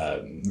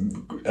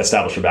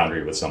establish a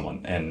boundary with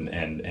someone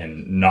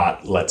and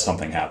not let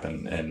something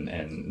happen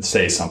and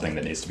say something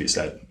that needs to be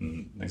said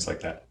and things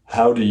like that.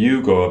 How do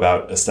you go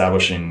about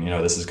establishing,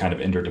 this is kind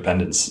of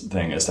interdependence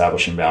thing,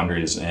 establishing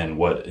boundaries, and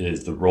what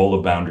is the role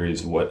of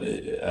boundaries?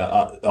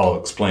 I'll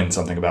explain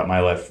something about my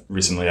life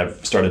recently.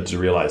 I've started to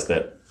realize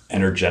that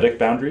energetic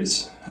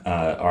boundaries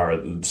are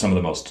some of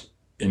the most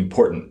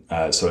important.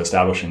 So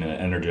establishing an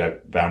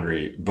energetic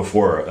boundary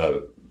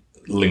before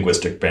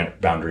linguistic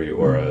boundary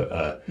or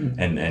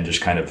and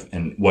just kind of,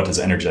 and what does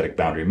energetic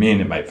boundary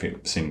mean? It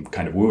might seem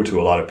kind of woo to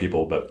a lot of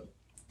people, but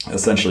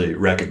essentially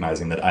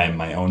recognizing that I am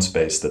my own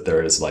space, that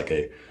there is like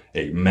a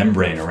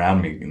membrane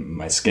around me,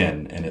 my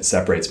skin, and it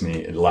separates me.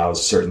 It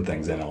allows certain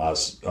things and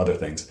allows other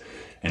things.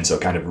 And so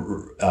kind of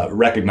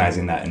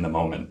recognizing that in the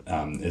moment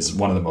is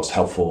one of the most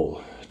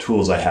helpful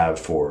tools I have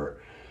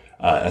for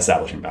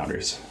establishing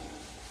boundaries.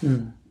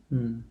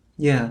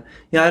 Yeah.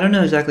 I don't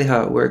know exactly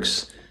how it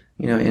works,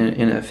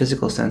 in a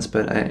physical sense,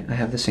 but I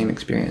have the same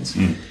experience.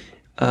 You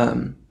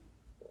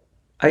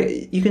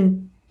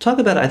can talk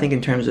about it, I think,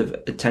 in terms of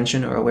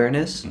attention or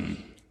awareness.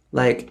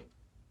 Like,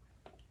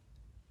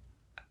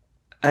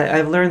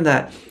 I've learned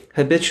that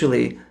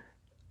habitually,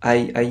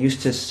 I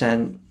used to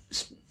send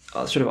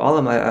sort of all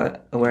of my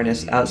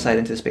awareness outside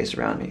into the space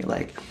around me.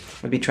 Like,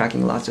 I'd be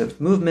tracking lots of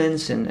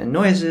movements and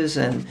noises,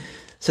 and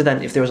so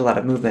then if there was a lot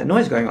of movement and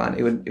noise going on,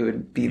 it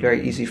would be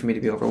very easy for me to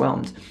be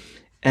overwhelmed.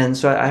 And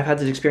so I've had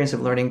this experience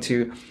of learning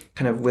to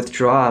kind of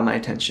withdraw my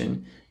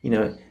attention,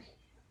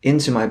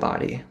 into my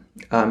body,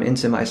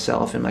 into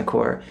myself and my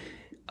core,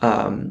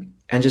 and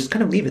just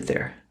kind of leave it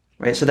there,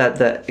 right? So that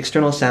the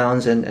external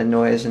sounds and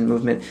noise and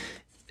movement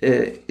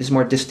is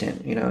more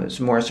distant,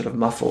 it's more sort of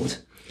muffled.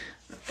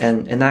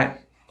 And that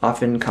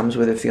often comes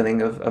with a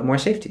feeling of more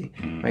safety,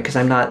 right? Because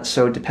I'm not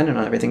so dependent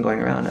on everything going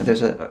around.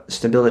 There's a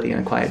stability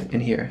and a quiet in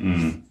here.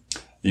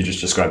 You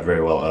just described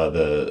very well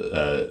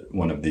the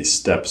one of these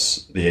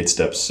steps, the 8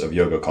 steps of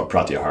yoga called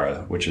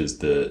pratyahara, which is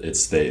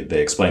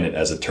they explain it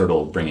as a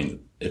turtle bringing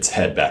its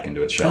head back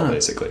into its shell,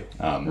 basically.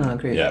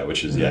 Great. Yeah,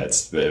 which is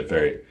it's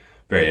very,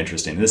 very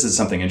interesting. This is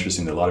something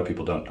interesting that a lot of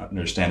people don't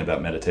understand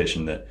about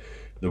meditation. That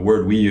the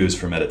word we use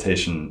for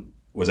meditation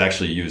was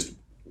actually used.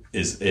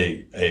 Is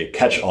a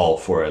catch-all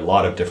for a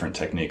lot of different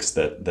techniques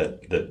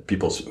that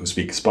people who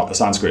speak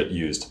Sanskrit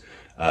used.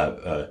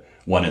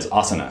 One is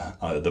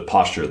asana, the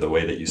posture, the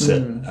way that you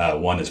sit.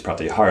 One is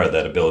pratyahara,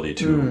 that ability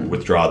to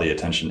withdraw the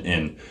attention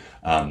in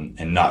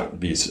and not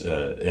be.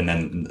 And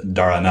then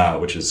dharana,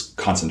 which is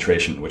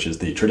concentration, which is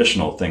the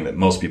traditional thing that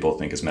most people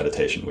think is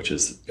meditation, which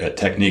is a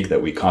technique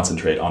that we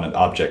concentrate on an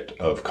object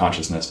of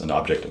consciousness, an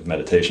object of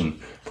meditation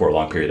for a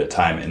long period of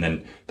time. And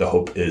then the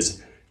hope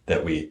is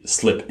that we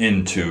slip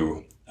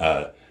into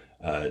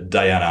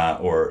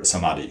dhyana or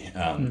samadhi,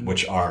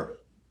 which are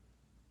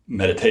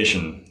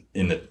meditation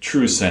in the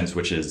true sense,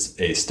 which is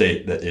a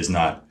state that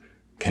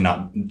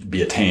cannot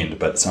be attained,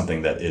 but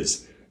something that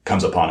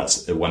comes upon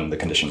us when the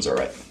conditions are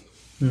right.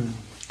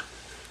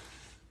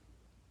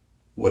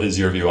 What is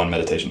your view on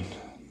meditation?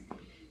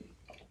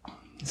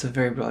 It's a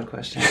very broad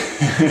question.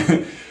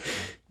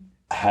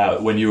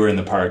 When you were in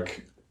the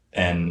park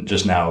and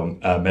just now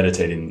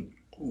meditating,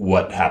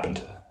 what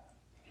happened?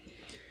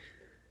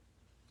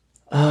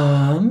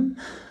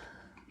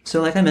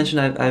 So like I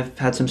mentioned, I've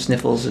had some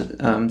sniffles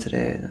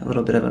today, a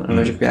little bit of an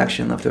allergic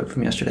reaction left over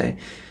from yesterday.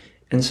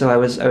 And so I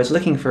was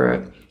looking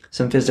for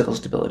some physical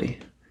stability.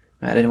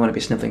 Right? I didn't want to be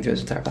sniffling through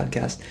this entire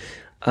podcast.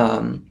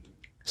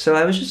 So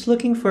I was just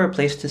looking for a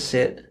place to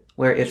sit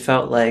where it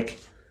felt like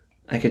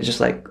I could just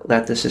like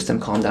let the system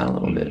calm down a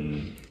little bit.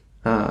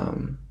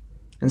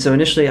 And so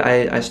initially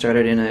I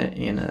started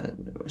in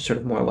a sort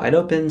of more wide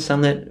open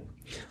sunlit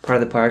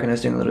part of the park, and I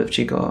was doing a little bit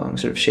of qigong,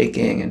 sort of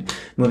shaking and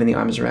moving the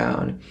arms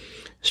around,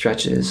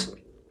 stretches.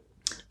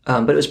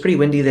 But it was pretty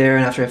windy there,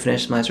 and after I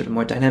finished my sort of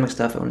more dynamic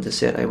stuff, I wanted to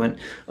sit. I went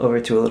over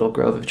to a little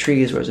grove of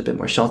trees where it was a bit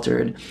more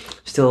sheltered,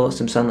 still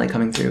some sunlight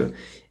coming through,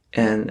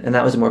 and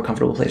that was a more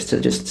comfortable place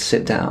to just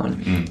sit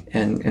down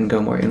and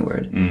go more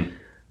inward.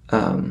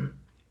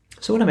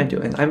 So what am I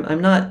doing?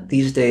 I'm not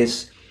these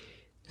days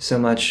so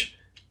much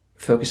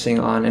focusing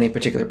on any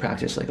particular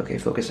practice, like, okay,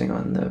 focusing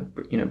on the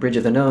bridge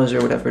of the nose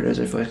or whatever it is,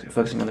 or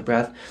focusing on the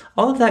breath.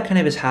 All of that kind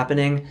of is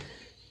happening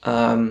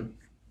in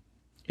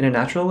a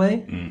natural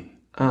way.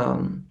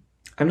 I'm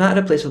not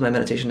at a place with my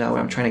meditation now where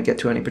I'm trying to get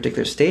to any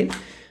particular state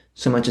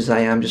so much as I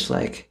am just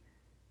like,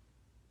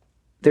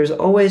 there's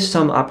always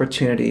some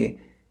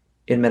opportunity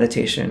in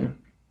meditation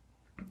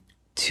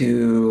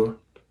to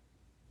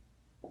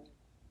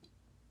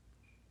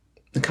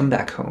come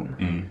back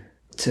home.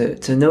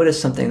 To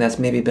notice something that's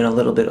maybe been a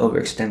little bit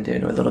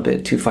overextended or a little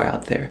bit too far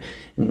out there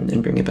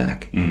and bring it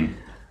back.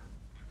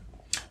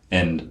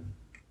 And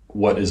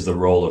what is the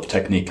role of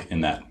technique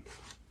in that?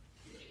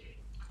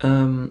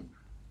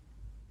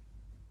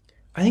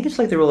 I think it's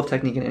like the role of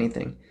technique in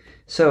anything.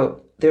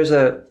 So there's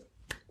a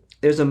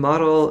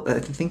model that I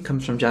think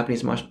comes from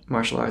Japanese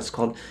martial arts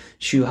called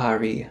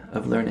shuhari,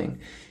 of learning.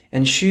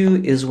 And shu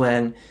is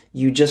when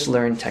you just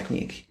learn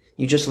technique.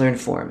 You just learn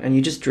form and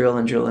you just drill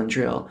and drill and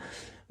drill.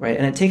 Right,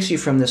 and it takes you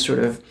from this sort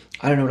of,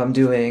 I don't know what I'm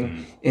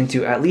doing,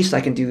 into at least I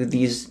can do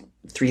these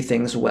 3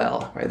 things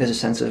well. Right, there's a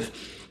sense of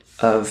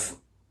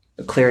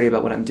clarity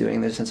about what I'm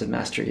doing. There's a sense of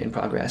mastery and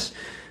progress,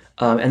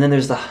 and then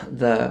there's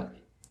the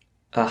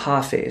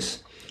aha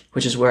phase,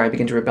 which is where I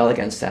begin to rebel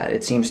against that.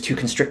 It seems too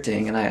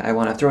constricting, and I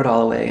want to throw it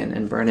all away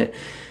and burn it.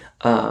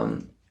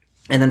 And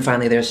then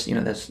finally, there's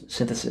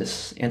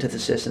synthesis,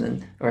 antithesis, and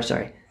then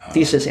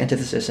thesis,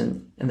 antithesis,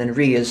 and then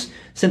re is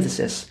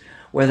synthesis,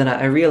 where then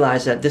I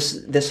realized that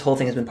this whole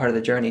thing has been part of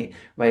the journey,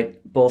 right?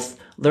 Both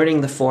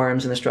learning the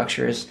forms and the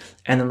structures,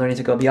 and then learning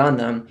to go beyond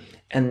them.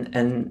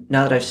 And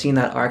now that I've seen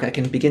that arc, I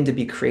can begin to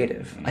be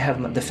creative. I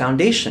have the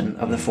foundation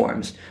of the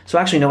forms, so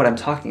I actually know what I'm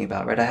talking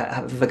about, right? I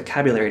have a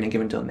vocabulary in a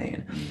given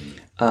domain,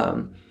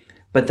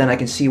 but then I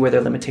can see where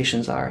their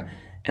limitations are,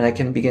 and I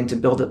can begin to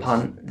build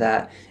upon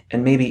that,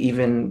 and maybe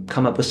even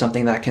come up with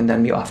something that can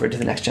then be offered to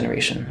the next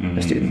generation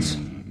of students.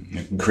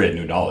 Create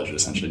new knowledge,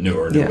 essentially, new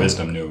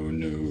wisdom,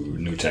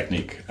 new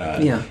technique.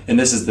 And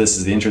this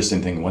is the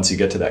interesting thing. Once you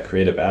get to that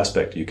creative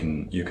aspect, you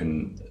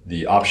can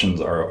the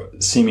options are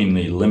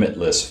seemingly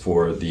limitless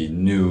for the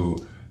new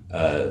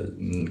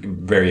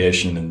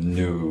variation and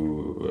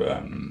new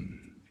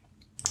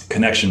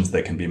connections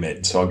that can be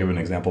made. So I'll give an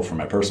example from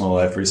my personal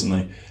life.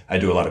 Recently, I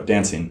do a lot of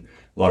dancing,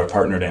 a lot of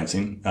partner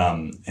dancing,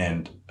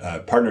 and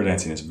partner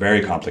dancing is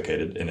very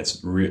complicated, and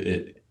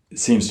it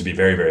seems to be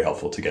very, very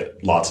helpful to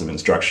get lots of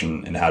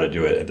instruction in how to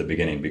do it at the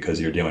beginning, because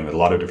you're dealing with a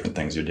lot of different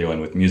things. You're dealing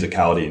with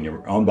musicality in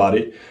your own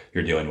body.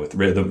 You're dealing with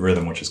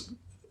rhythm, which is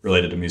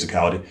related to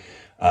musicality.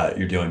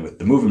 You're dealing with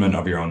the movement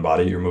of your own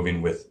body. You're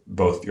moving with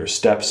both your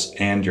steps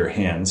and your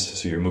hands.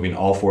 So you're moving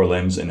all four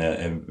limbs in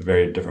a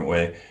very different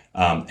way.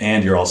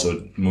 And you're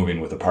also moving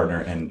with a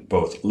partner and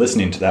both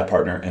listening to that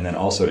partner. And then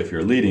also if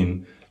you're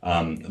leading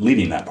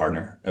that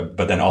partner,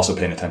 but then also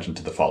paying attention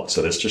to the follow.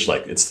 So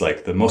it's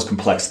like the most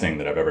complex thing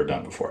that I've ever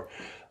done before.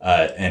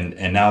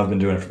 And now I've been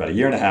doing it for about a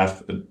year and a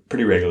half,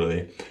 pretty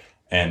regularly.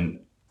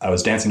 And I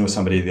was dancing with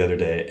somebody the other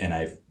day, and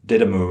I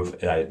did a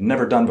move that I had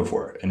never done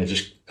before. And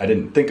I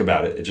didn't think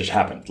about it. It just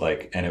happened.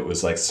 And it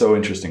was like so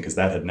interesting, because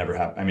that had never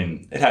happened. I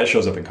mean, it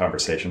shows up in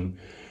conversation,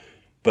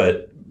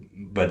 but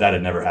that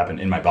had never happened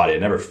in my body. I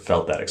never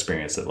felt that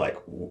experience of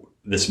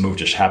this move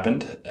just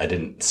happened. I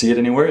didn't see it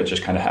anywhere. It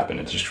just kind of happened.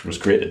 It just was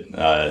created.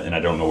 And I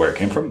don't know where it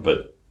came from,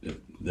 but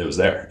it was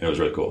there. It was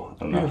really cool.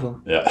 I don't know.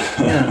 Beautiful. Yeah.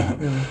 Yeah.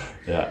 Really.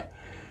 Yeah.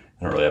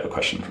 I don't really have a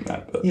question from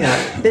that. But.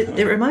 Yeah.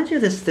 It reminds me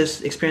of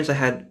this experience I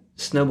had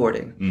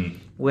snowboarding,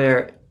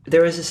 where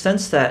there was a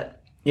sense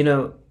that,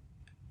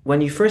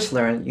 when you first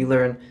learn, you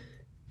learn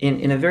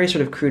in a very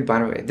sort of crude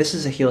binary way. This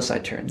is a heel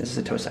side turn. This is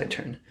a toe side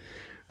turn,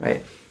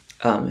 right?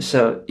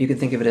 So you can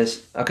think of it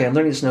as, okay, I'm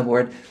learning to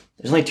snowboard.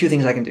 There's only two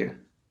things I can do,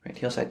 right?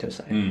 Heel side, toe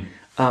side.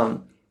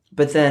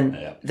 But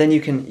then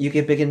you can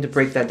begin to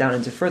break that down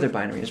into further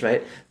binaries,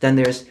 right? Then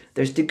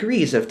there's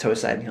degrees of toe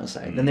side and heel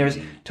side. Then there's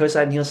toe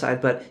side and heel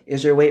side, but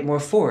is your weight more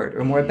forward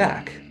or more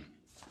back,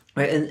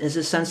 right? And it's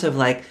a sense of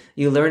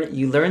you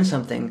learn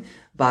something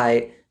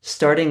by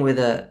starting with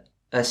a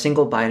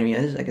single binary.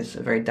 I guess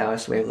a very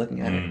Taoist way of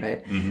looking at it,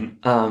 right?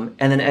 And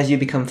then as you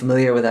become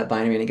familiar with that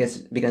binary and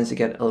it begins to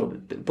get a little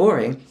bit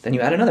boring, then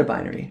you add another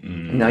binary.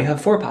 And now you have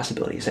 4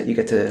 possibilities that you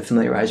get to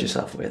familiarize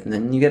yourself with. And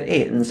then you get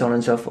 8, and so on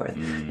and so forth.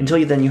 Until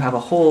you have a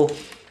whole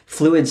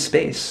fluid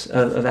space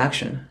of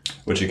action.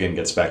 Which again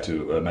gets back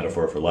to a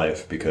metaphor for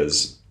life,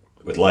 because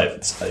with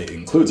life, it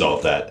includes all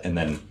of that and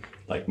then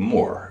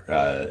more.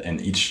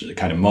 And each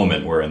kind of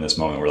moment, we're in this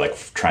moment, we're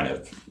trying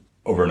to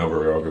over and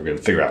over again,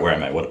 figure out where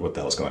I'm at, what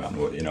the hell's going on,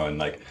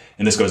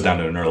 and this goes down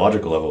to a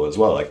neurological level as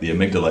well. The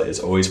amygdala is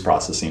always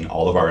processing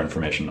all of our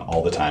information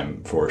all the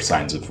time for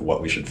signs of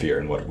what we should fear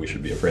and what we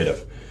should be afraid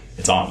of.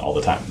 It's on all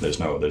the time. There's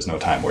no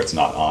time where it's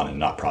not on and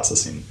not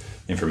processing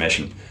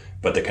information.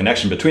 But the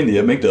connection between the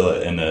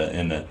amygdala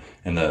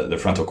and the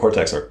frontal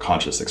cortex, our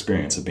conscious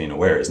experience of being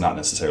aware, is not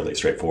necessarily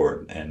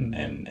straightforward,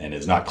 and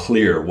is not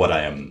clear what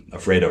I am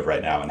afraid of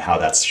right now and how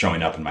that's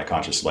showing up in my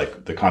conscious.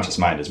 The conscious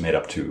mind is made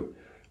up to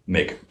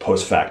make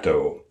post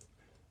facto,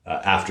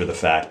 after the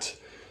fact,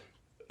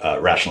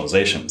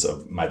 rationalizations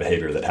of my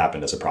behavior that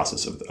happened as a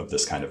process of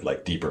this kind of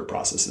deeper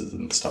processes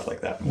and stuff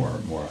like that. More,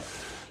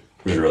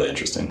 it was really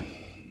interesting.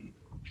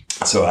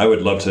 So I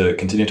would love to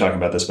continue talking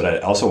about this, but I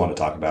also want to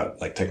talk about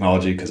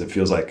technology, because it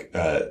feels like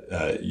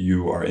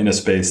you are in a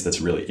space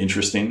that's really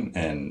interesting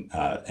and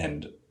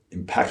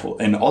impactful,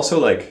 and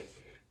also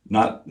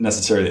not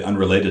necessarily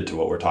unrelated to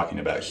what we're talking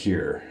about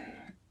here.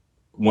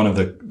 One of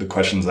the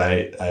questions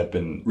I have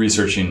been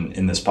researching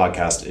in this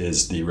podcast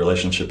is the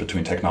relationship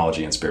between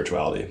technology and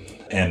spirituality.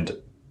 And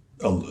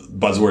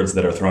buzzwords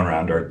that are thrown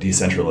around are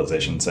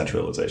decentralization,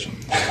 centralization.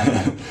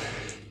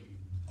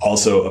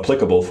 Also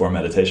applicable for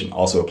meditation,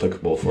 also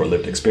applicable for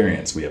lived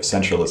experience. We have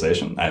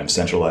centralization. I am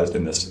centralized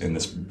in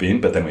this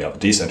being, but then we have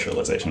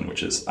decentralization,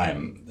 which is I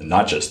am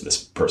not just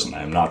this person.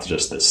 I am not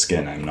just this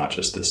skin. I am not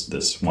just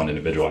this one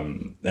individual.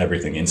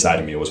 Everything inside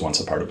of me was once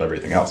a part of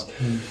everything else.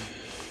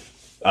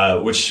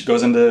 Which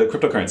goes into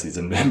cryptocurrencies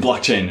and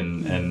blockchain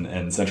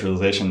and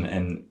centralization.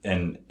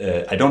 And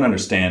I don't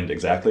understand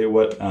exactly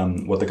what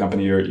the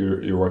company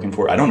you're working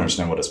for. I don't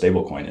understand what a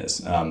stablecoin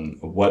is.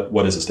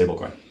 What is a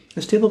stablecoin? A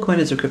stablecoin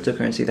is a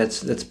cryptocurrency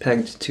that's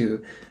pegged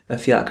to a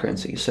fiat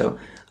currency. So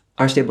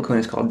our stablecoin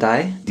is called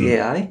DAI,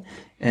 D-A-I,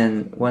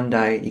 and one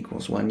DAI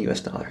equals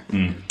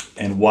 $1.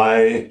 And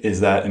why is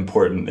that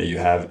important that you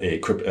have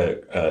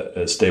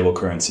a stable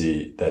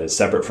currency that is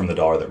separate from the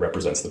dollar that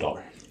represents the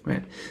dollar?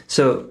 Right.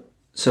 So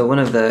So one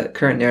of the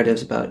current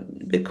narratives about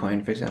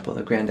Bitcoin, for example,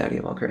 the granddaddy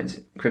of all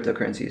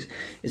cryptocurrencies,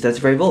 is that it's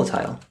very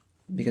volatile,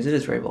 because it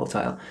is very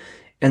volatile.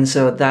 And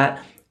so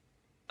that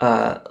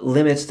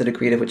limits the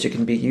degree to which it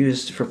can be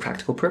used for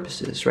practical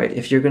purposes, right?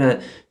 If you're going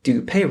to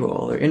do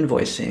payroll or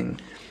invoicing,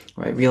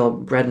 right, real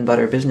bread and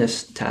butter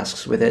business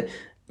tasks with it,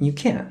 you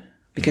can't,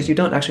 because you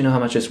don't actually know how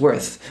much it's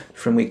worth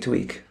from week to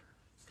week.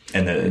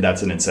 And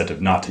that's an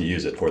incentive not to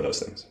use it for those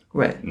things.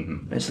 Right.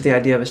 Mm-hmm. So the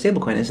idea of a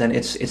stablecoin is then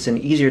it's an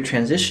easier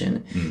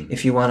transition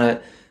if you want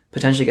to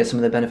potentially get some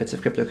of the benefits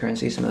of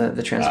cryptocurrency, some of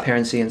the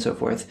transparency and so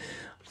forth,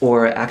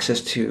 or access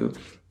to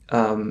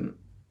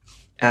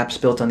apps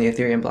built on the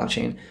Ethereum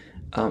blockchain,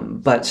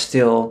 but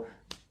still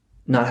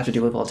not have to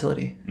deal with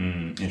volatility.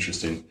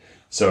 Interesting.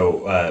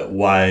 So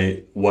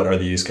what are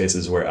the use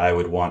cases where I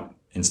would want,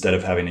 instead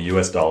of having a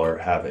US dollar,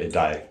 have a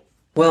DAI?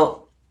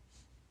 Well,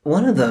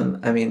 one of them,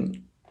 I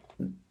mean,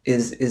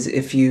 is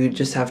if you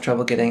just have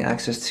trouble getting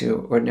access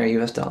to ordinary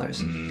US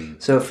dollars.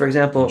 So, for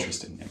example,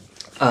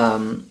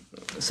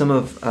 some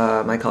of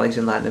my colleagues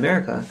in Latin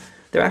America,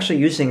 they're actually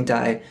using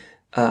DAI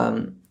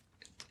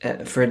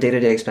for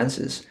day-to-day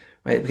expenses,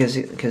 right? Because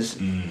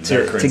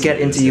to get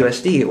into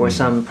USD or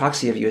some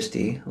proxy of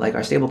USD, like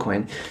our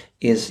stablecoin,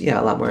 is a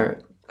lot more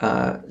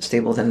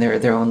stable than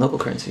their own local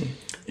currency.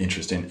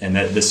 Interesting. And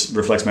this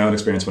reflects my own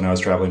experience when I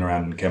was traveling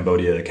around in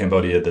Cambodia.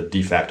 Cambodia, the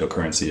de facto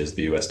currency is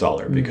the US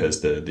dollar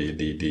because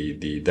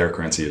their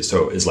currency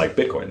is like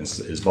Bitcoin,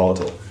 is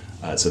volatile.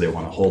 So they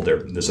want to hold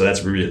so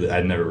that's really,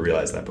 I'd never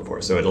realized that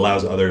before. So it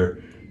allows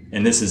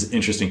and this is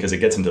interesting because it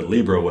gets into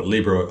Libra. What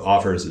Libra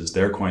offers is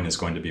their coin is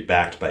going to be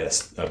backed by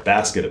a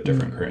basket of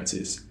different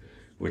currencies,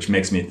 which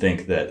makes me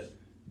think that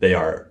they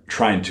are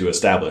trying to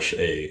establish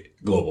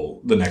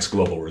the next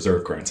global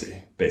reserve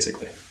currency,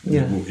 basically.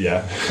 Yeah.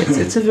 Yeah.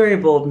 It's a very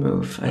bold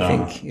move, I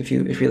think, if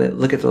you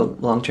look at the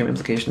long-term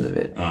implications of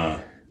it.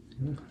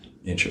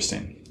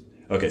 Interesting.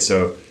 Okay,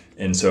 so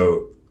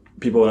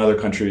people in other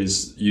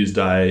countries use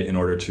DAI in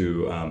order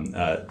to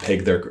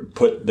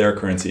put their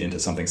currency into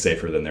something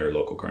safer than their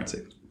local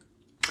currency.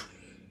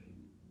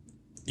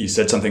 You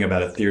said something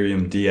about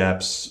Ethereum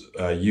dApps,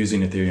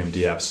 using Ethereum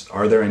dApps.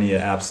 Are there any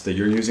apps that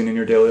you're using in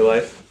your daily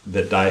life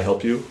that DAI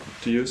help you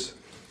to use?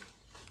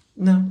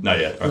 No. Not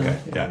yet. Okay.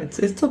 No, yeah. It's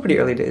still pretty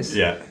early days.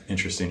 Yeah.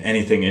 Interesting.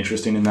 Anything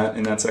interesting in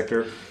that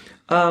sector?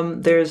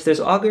 There's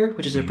Augur,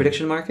 which is a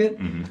prediction market.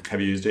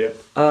 Have you used it yet?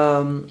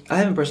 I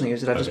haven't personally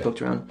used it. I've just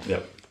poked around.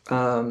 Yep.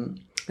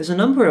 There's a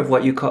number of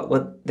what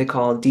they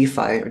call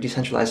DeFi or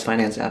decentralized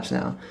finance apps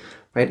now,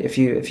 right? If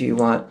you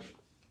want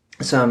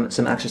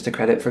some access to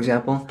credit, for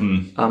example,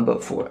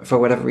 but for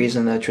whatever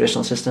reason the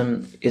traditional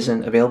system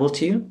isn't available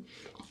to you,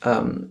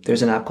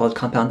 there's an app called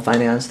Compound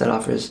Finance that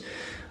offers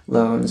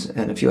loans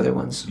and a few other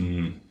ones.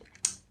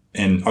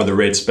 And are the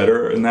rates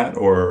better in that,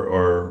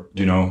 or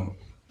do you know?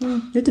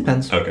 It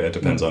depends. Okay, it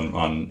depends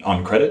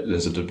on credit.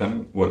 Does it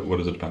depend? What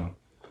does it depend on?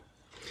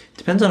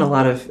 Depends on a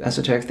lot of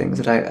esoteric things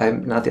that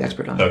I'm not the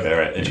expert on. Okay,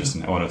 right,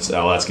 interesting.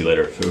 I'll ask you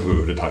later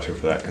who to talk to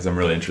for that, because I'm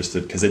really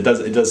interested, because it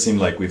does seem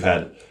like we've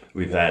had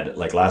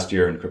like last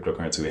year in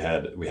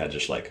cryptocurrency we had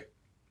just like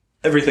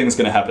everything's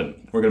going to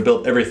happen. We're going to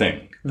build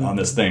everything on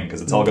this thing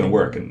because it's all going to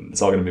work and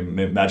it's all going to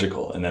be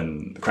magical, and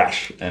then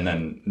crash, and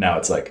then now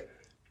it's like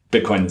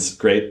Bitcoin's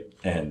great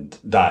and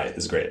DAI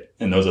is great,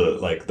 and those are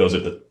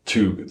the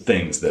two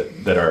things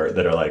that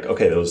are like,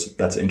 okay,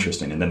 that's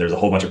interesting, and then there's a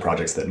whole bunch of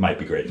projects that might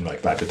be great in like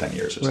 5 to 10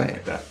 years or something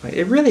like that. Right.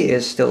 It really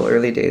is still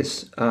early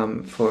days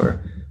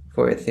for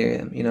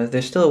Ethereum.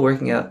 They're still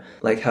working out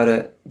like how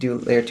to do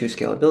layer 2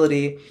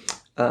 scalability.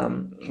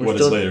 What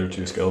is layer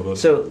 2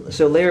 scalability?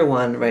 So layer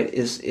 1, right,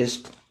 is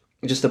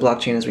just the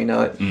blockchain as we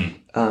know it.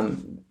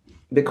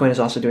 Bitcoin is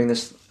also doing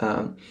this,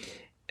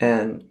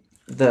 and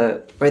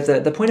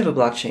the point of a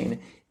blockchain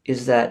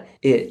is that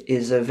it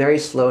is a very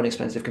slow and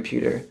expensive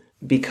computer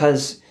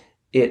because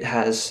it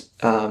has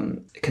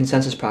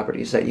consensus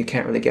properties that you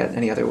can't really get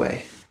any other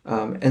way.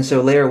 And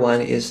so layer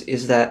 1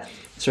 is that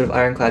sort of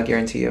ironclad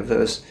guarantee of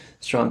those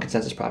strong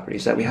consensus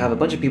properties, that we have a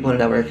bunch of people in a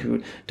network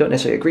who don't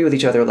necessarily agree with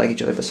each other or like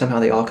each other, but somehow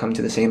they all come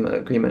to the same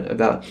agreement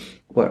about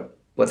what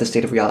the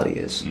state of reality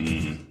is.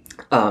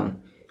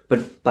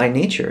 But by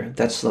nature,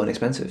 that's slow and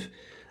expensive.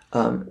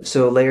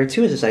 So layer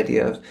 2 is this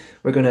idea of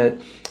we're going to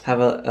have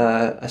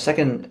a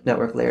second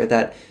network layer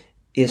that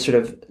is sort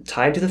of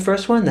tied to the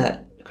first one,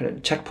 that kind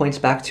of checkpoints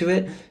back to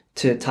it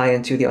to tie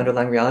into the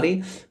underlying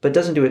reality, but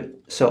doesn't do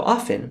it so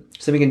often,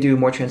 so we can do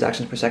more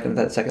transactions per second with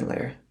that second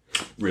layer.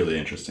 Really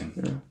interesting.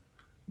 Yeah.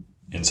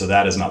 And so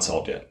that is not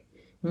solved yet.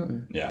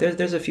 Yeah.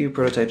 There's a few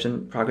prototypes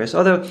in progress,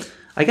 although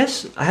I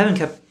guess I haven't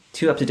kept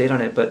too up to date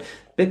on it, but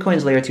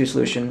Bitcoin's layer 2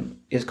 solution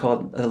is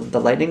called the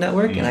Lightning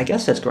Network, and I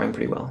guess that's growing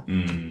pretty well.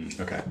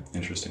 Okay,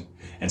 interesting.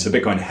 And so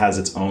Bitcoin has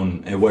its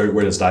own. And where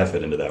does DAI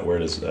fit into that? Where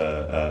does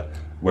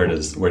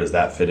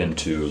that fit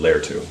into layer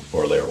 2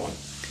 or layer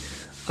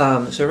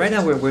 1? So right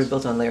now we're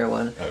built on layer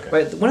 1. Okay.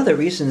 Right. One of the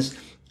reasons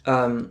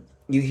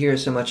you hear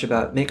so much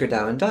about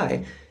MakerDAO and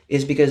DAI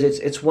is because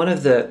it's one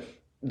of the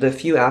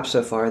few apps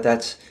so far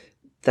that's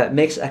that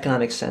makes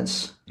economic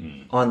sense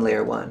on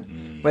layer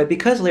one, right?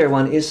 Because layer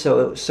one is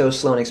so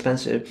slow and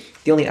expensive,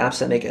 the only apps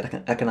that make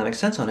economic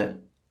sense on it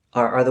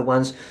are the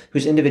ones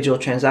whose individual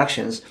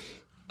transactions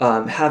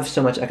have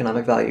so much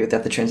economic value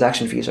that the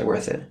transaction fees are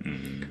worth it.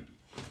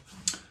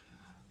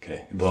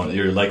 Okay, well,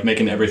 you're like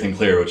making everything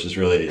clear, which is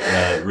really,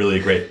 really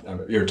great.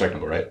 You're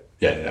technical, right?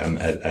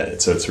 Yeah.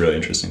 So it's really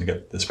interesting to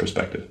get this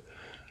perspective.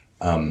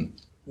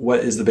 What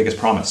is the biggest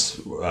promise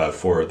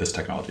for this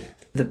technology?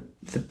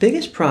 The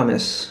biggest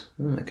promise,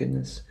 oh my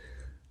goodness.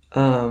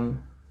 I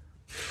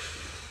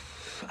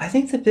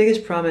think the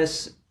biggest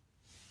promise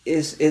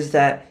is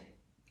that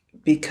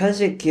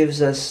because it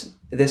gives us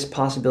this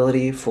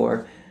possibility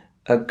for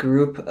a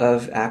group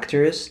of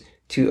actors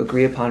to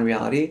agree upon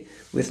reality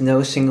with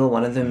no single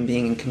one of them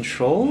being in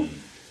control,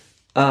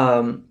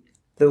 the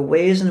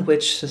ways in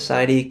which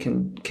society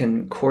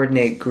can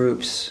coordinate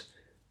groups,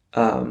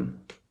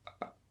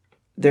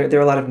 there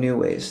are a lot of new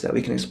ways that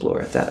we can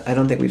explore that I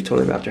don't think we've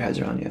totally wrapped our heads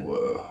around yet.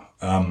 Whoa.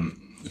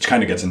 Which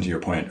kind of gets into your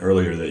point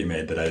earlier that you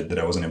made that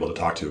I wasn't able to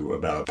talk to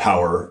about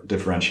power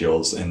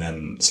differentials and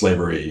then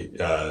slavery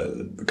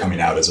coming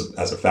out as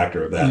a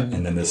factor of that.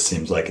 And then this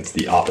seems like it's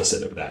the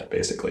opposite of that,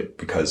 basically,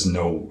 because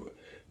no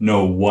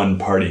one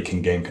party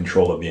can gain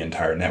control of the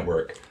entire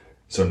network.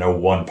 So no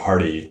one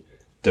party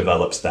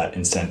develops that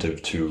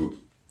incentive to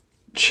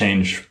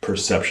change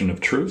perception of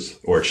truth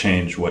or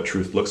change what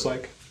truth looks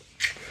like.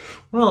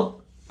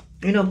 Well,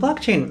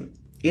 blockchain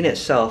in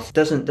itself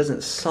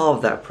doesn't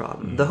solve that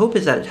problem. The hope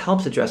is that it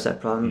helps address that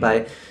problem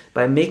by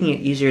making it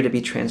easier to be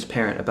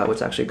transparent about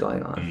what's actually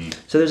going on.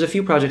 So there's a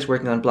few projects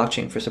working on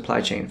blockchain for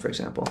supply chain, for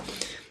example.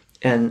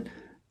 And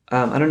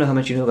I don't know how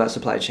much you know about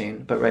supply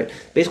chain, but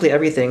basically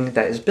everything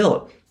that is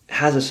built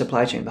has a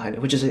supply chain behind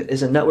it, which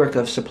is a network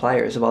of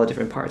suppliers of all the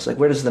different parts. Like,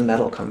 where does the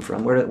metal come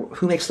from?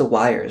 Who makes the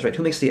wires, right?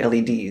 Who makes the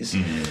LEDs?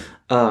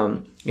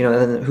 And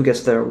then who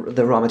gets the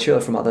raw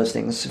material from all those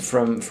things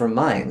from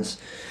mines,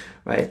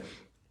 right?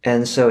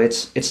 And so it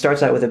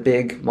starts out with a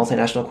big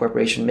multinational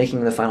corporation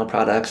making the final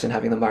products and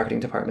having the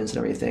marketing departments and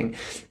everything.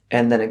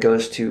 And then it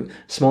goes to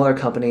smaller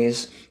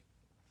companies,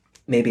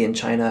 maybe in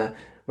China,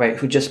 right,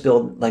 who just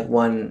build like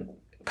one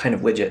kind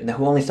of widget and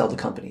who only sell to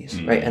companies,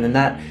 right? And then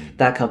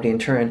that company in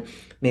turn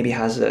maybe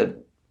has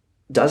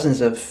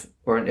dozens of,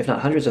 or if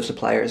not hundreds of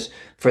suppliers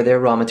for their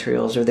raw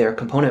materials or their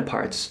component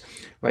parts,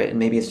 right? And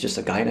maybe it's just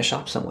a guy in a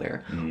shop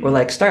somewhere. Or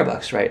like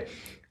Starbucks, right?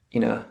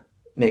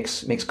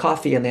 Makes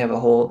coffee and they have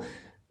a whole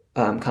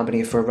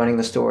company for running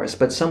the stores.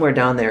 But somewhere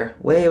down there,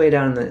 way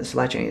down in the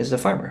supply chain, is a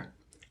farmer,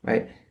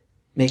 right?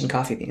 Making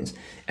coffee beans.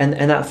 And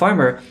that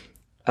farmer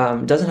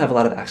doesn't have a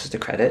lot of access to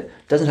credit,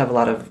 doesn't have a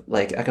lot of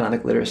like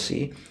economic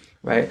literacy,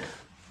 right?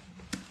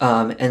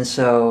 And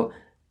so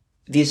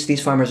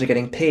these farmers are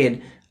getting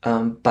paid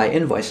by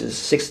invoices,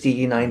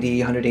 60,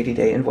 90,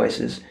 180-day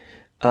invoices.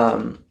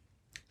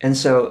 And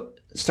so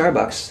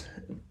Starbucks,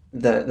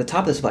 the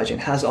top of the supply chain,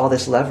 has all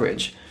this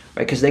leverage,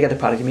 right? Because they get the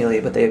product immediately,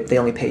 but they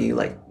only pay you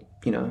like,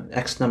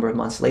 X number of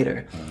months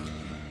later.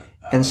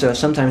 And so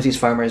sometimes these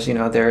farmers,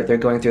 they're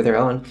going through their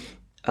own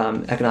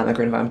economic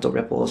or environmental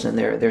ripples, and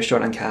they're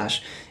short on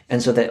cash.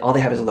 And so all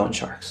they have is loan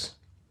sharks.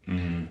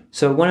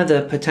 So one of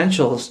the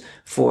potentials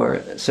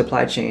for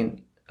supply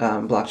chain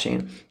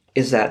blockchain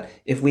is that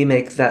if we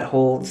make that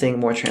whole thing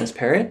more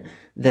transparent,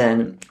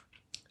 then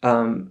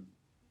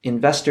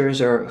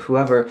investors or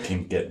whoever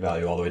can get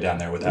value all the way down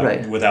there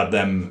without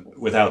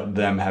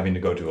them having to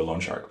go to a loan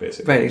shark,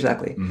 basically. Right,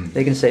 exactly.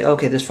 They can say,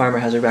 okay, this farmer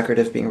has a record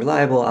of being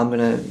reliable. I'm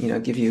going to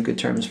give you good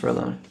terms for a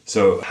loan.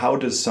 So how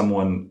does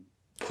someone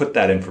put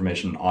that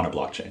information on a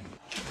blockchain?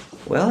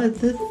 Well,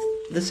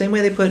 the same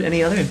way they put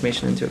any other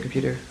information into a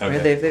computer. Okay.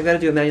 Right? They've got to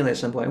do it manually at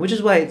some point, which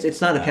is why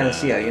it's not a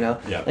panacea,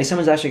 Yeah. Like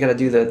someone's actually got to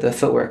do the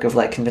footwork of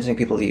like convincing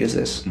people to use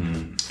this.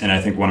 And I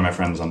think one of my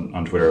friends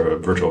on Twitter,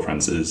 virtual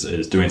friends,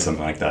 is doing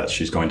something like that.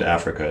 She's going to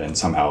Africa and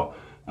somehow,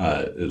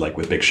 like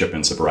with big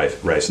shipments of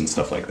rice and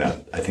stuff like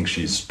that, I think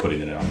she's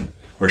putting it on,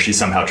 or she's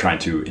somehow trying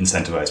to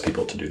incentivize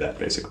people to do that,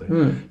 basically,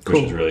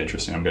 cool. Which is really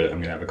interesting. I'm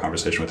gonna have a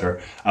conversation with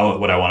her.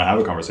 What I want to have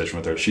a conversation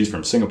with her. She's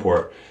from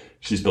Singapore.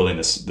 She's building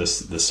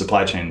this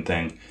supply chain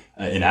thing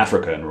in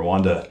Africa, in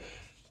Rwanda,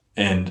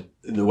 and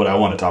what I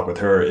want to talk with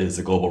her is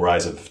the global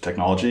rise of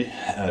technology,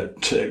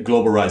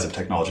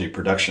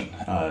 production,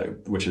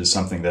 which is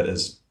something that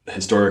has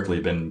historically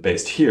been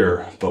based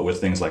here, but with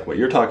things like what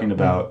you're talking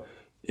about,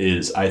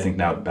 is I think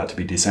now about to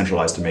be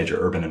decentralized to major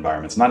urban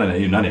environments. Not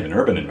even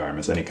urban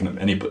environments,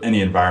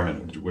 any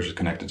environment which is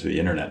connected to the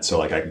internet. So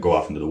like I can go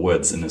off into the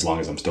woods, and as long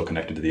as I'm still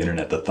connected to the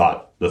internet, the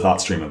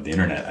thought stream of the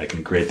internet, I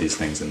can create these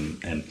things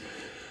and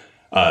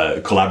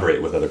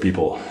collaborate with other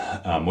people.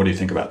 What do you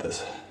think about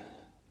this?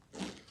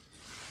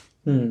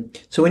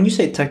 So when you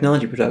say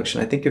technology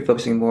production, I think you're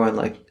focusing more on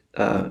like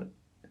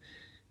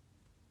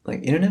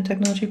internet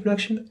technology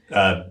production.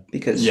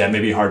 Because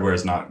maybe hardware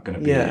is not going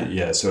to be.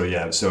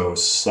 So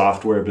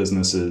software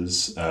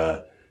businesses,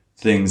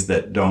 things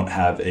that don't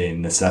have a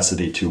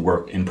necessity to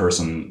work in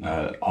person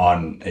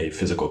on a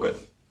physical good.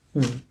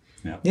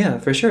 Yeah,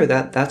 for sure.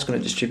 That's going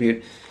to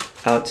distribute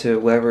out to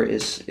wherever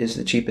is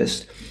the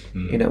cheapest.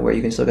 where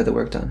you can still get the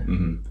work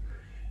done.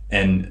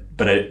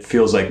 But it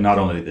feels like not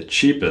only the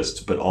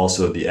cheapest, but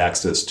also the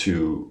access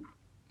to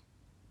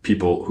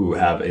people who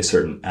have a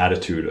certain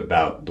attitude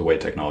about the way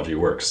technology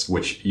works,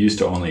 which used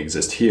to only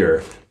exist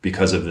here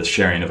because of the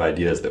sharing of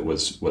ideas that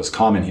was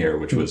common here,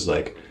 which was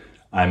like,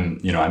 I'm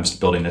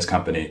building this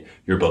company,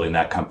 you're building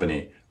that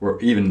company.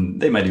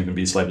 They might even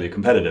be slightly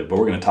competitive, but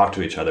we're going to talk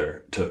to each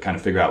other to kind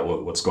of figure out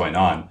what's going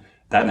on.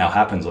 That now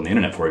happens on the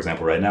internet, for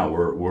example. Right now,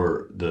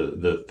 we're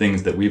the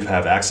things that we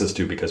have access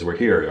to because we're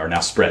here are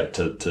now spread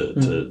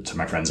to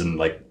my friends and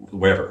like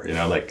wherever,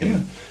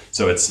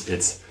 so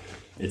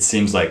it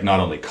seems like not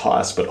only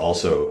cost but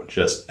also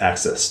just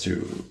access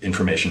to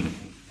information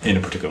in a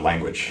particular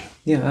language.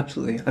 Yeah,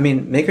 absolutely. I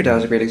mean, MakerDAO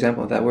is a great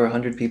example of that. We're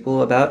 100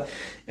 people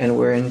and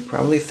we're in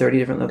probably 30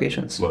 different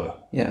locations. Whoa.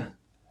 Yeah.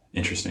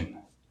 Interesting.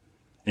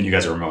 And you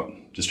guys are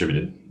remote,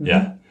 distributed.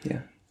 Yeah.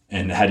 Yeah.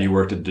 And had you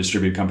worked at a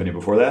distributed company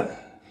before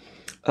that?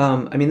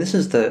 I mean, this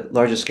is the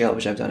largest scale at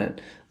which I've done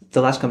it.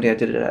 The last company I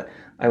did it at,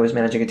 I was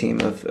managing a team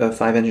of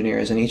 5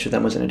 engineers, and each of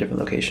them was in a different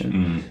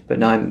location. But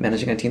now I'm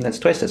managing a team that's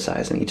twice that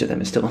size, and each of them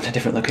is still in a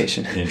different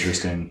location.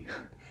 Interesting.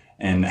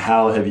 And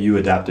how have you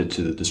adapted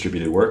to the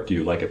distributed work? Do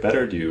you like it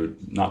better? Do you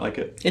not like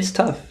it? It's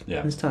tough.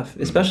 Yeah. It's tough,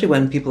 especially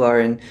when people are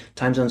in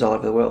time zones all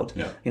over the world.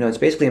 Yeah. It's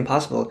basically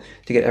impossible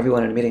to get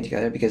everyone in a meeting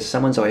together because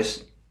someone's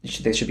always...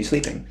 they should be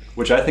sleeping.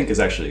 Which I think is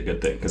actually a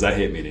good thing because I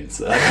hate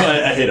meetings.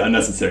 I hate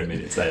unnecessary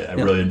meetings. I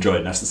really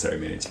enjoy necessary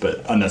meetings,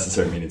 but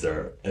unnecessary meetings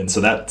are... And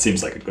so that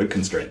seems like a good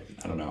constraint.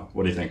 I don't know.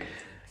 What do you think?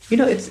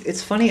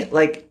 It's funny,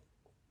 like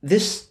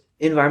this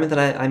environment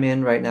that I'm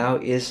in right now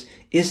is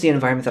the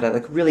environment that I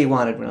like really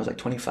wanted when I was like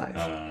 25.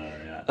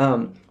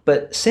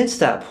 But since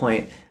that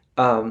point,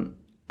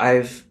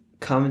 I've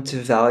come to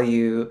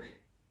value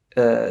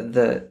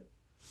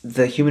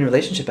the human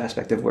relationship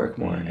aspect of work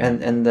more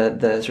and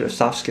the sort of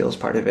soft skills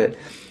part of it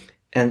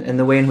and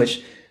the way in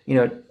which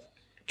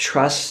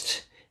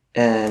trust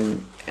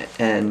and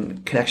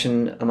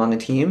connection among a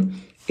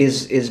team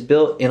is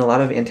built in a lot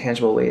of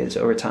intangible ways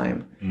over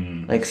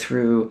time, like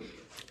through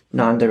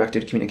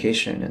non-directed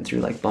communication and through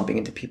like bumping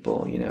into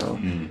people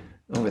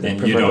over the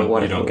proverbial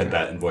water you don't cooler. get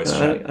that in voice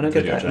chat. I don't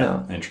get that. Chat.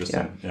 No.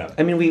 Interesting. Yeah.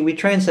 I mean, we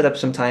try and set up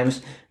some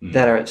times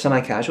that are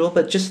semi-casual,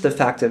 but just the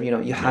fact of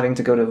you having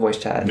to go to voice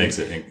chat makes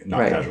it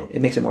not casual.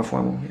 It makes it more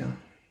formal. Yeah.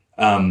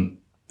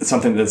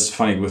 Something that's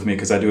funny with me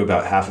because I do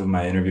about half of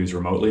my interviews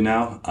remotely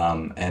now,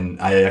 and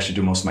I actually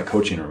do most of my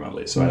coaching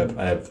remotely. So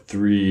I have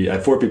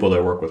 4 people that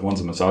I work with. One's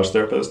a massage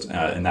therapist,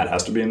 and that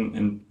has to be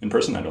in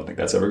person. I don't think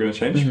that's ever going to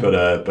change.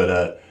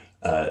 But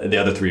the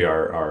other 3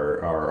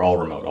 are all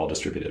remote, all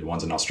distributed.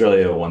 One's in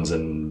Australia, one's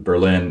in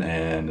Berlin,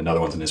 and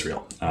another one's in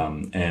Israel.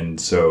 And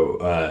so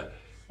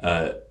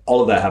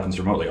all of that happens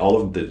remotely.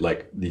 All of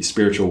the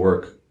spiritual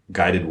work,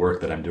 guided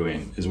work that I'm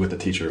doing is with a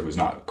teacher who's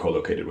not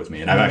co-located with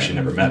me, and I've actually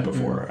never met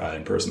before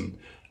in person.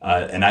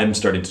 And I'm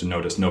starting to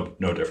notice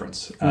no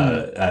difference.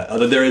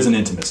 Although there is an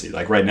intimacy,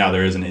 like right now,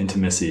 there is an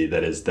intimacy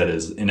that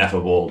is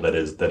ineffable, that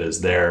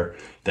is there,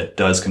 that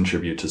does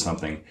contribute to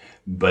something,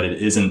 but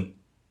it isn't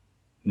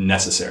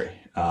necessary.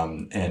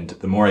 And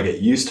the more I get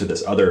used to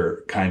this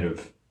other kind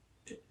of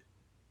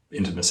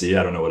intimacy,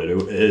 I don't know what it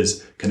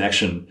is,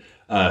 connection,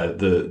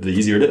 the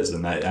easier it is.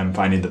 And I'm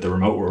finding that the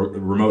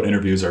remote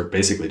interviews are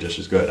basically just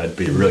as good. I'd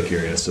be really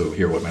curious to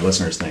hear what my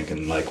listeners think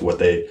and like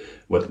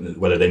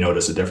whether they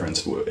notice a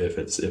difference if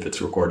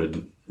it's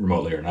recorded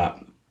remotely or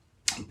not.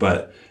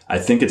 But I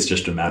think it's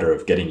just a matter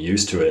of getting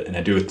used to it. And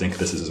I do think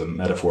this is a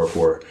metaphor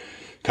for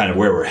kind of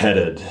where we're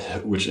headed,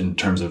 which in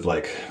terms of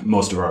like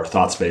most of our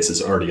thought space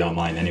is already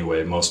online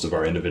anyway. Most of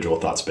our individual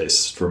thought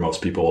space for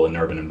most people in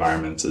urban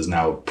environments is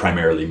now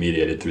primarily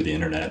mediated through the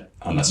internet,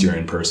 unless you're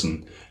in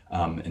person.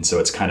 And so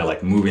it's kind of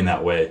like moving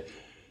that way,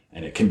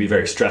 and it can be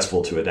very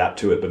stressful to adapt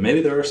to it, but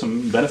maybe there are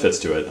some benefits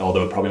to it,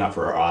 although probably not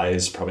for our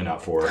eyes, probably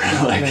not for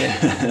like,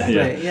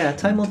 Yeah.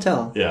 Time will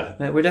tell. Yeah.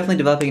 Right? We're definitely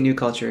developing a new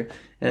culture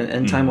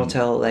and time will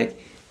tell, like,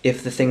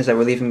 if the things that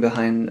we're leaving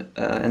behind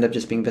end up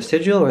just being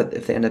vestigial or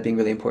if they end up being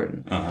really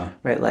important,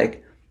 right?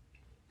 Like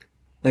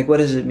what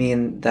does it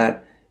mean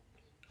that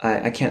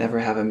I can't ever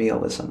have a meal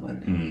with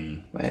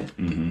someone, right?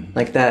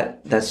 Like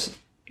that's,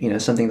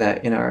 something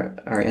that in our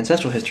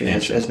ancestral history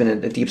has been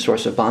a deep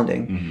source of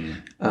bonding.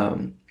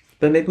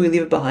 But maybe we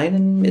leave it behind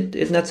and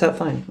it nets out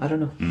fine. I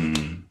don't know.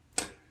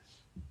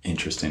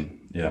 Interesting.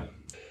 Yeah.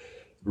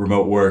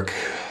 Remote work.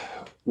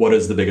 What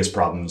is the biggest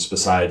problems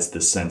besides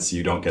this sense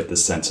you don't get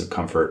this sense of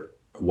comfort?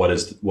 What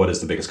is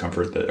the biggest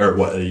comfort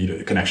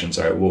connection?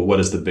 Sorry. Well, what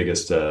is the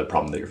biggest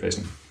problem that you're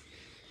facing?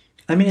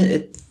 I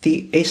mean,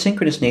 the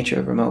asynchronous nature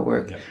of remote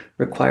work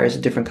requires a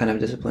different kind of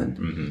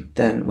discipline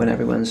than when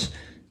everyone's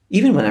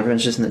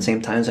just in the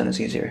same time zone. It's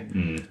easier.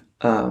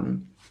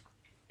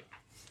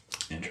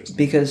 Interesting.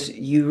 Because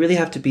you really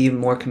have to be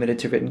more committed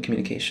to written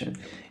communication.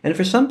 And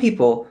for some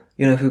people,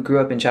 who grew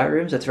up in chat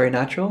rooms, that's very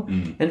natural.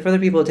 And for other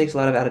people, it takes a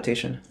lot of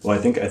adaptation. Well,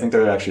 I think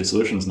there are actually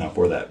solutions now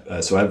for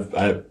that. So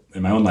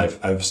in my own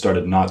life, I've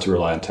started not to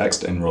rely on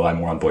text and rely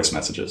more on voice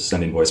messages,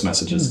 sending voice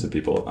messages to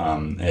people.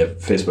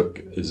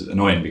 Facebook is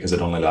annoying because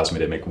it only allows me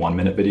to make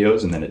 1-minute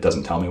videos, and then it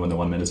doesn't tell me when the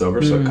 1 minute is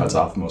over, so it cuts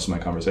off most of my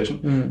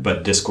conversation.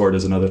 But Discord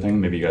is another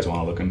thing. Maybe you guys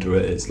want to look into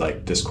it. It's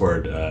like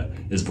Discord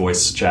is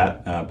voice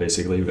chat,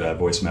 basically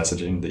voice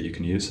messaging that you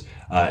can use.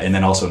 And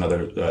then also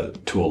another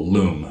tool,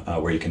 Loom,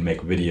 where you can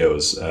make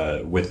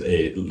videos with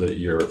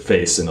your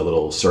face in a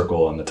little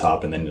circle on the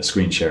top, and then a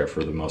screen share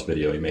for the most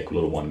video. You make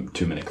little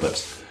 1-2 minute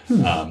clips.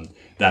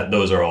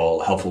 Those are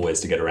all helpful ways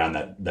to get around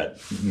that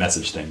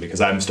message thing,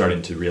 because I'm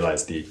starting to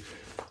realize the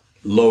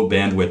low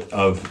bandwidth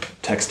of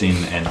texting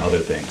and other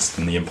things,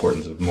 and the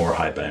importance of more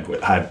high bandwidth,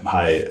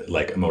 high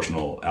like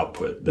emotional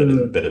output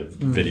that a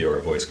video or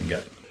a voice can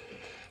get.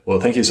 Well,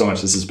 thank you so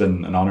much. This has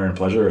been an honor and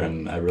pleasure,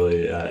 and I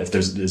really,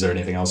 is there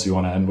anything else you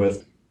want to end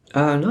with?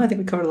 No, I think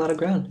we covered a lot of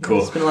ground.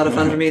 Cool. It's been a lot of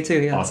fun for me too.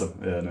 Yeah. Awesome.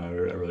 Yeah, no, I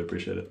really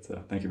appreciate it. So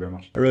thank you very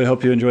much. I really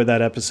hope you enjoyed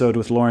that episode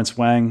with Lawrence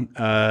Wang.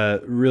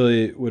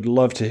 Really would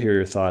love to hear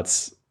your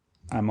thoughts.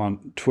 I'm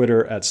on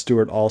Twitter at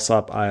Stuart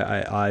Alsop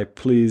III.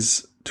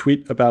 Please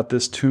tweet about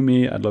this to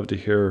me. I'd love to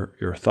hear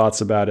your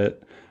thoughts about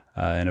it.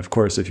 And of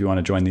course, if you want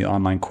to join the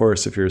online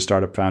course, if you're a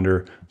startup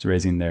founder who's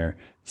raising their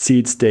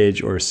seed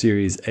stage or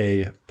Series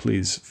A,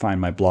 please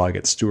find my blog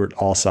at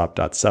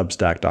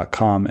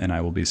stuartalsop.substack.com, and I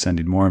will be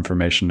sending more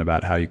information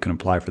about how you can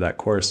apply for that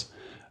course.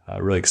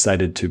 Really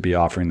excited to be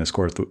offering this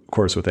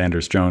course with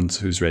Anders Jones,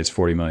 who's raised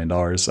 $40 million.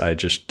 I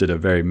just did a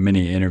very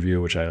mini interview,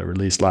 which I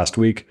released last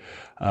week,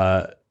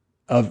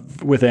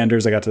 with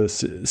Anders. I got to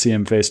see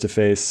him face to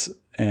face,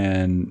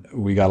 and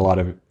we got a lot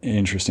of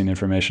interesting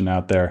information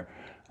out there.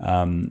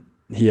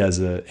 He has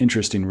an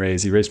interesting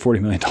raise. He raised $40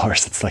 million.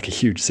 That's like a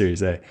huge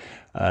Series A.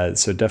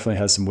 So definitely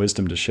has some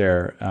wisdom to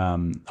share.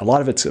 A lot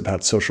of it's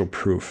about social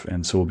proof.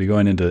 And so we'll be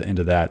going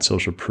into that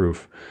social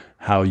proof,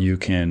 how you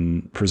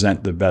can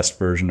present the best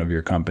version of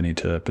your company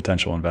to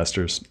potential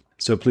investors.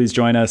 So please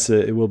join us.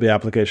 It will be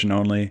application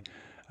only.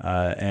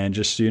 And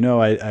just so you know,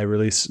 I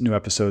release new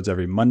episodes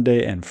every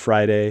Monday and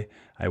Friday.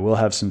 I will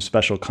have some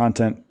special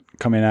content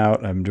coming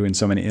out. I'm doing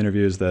so many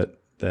interviews that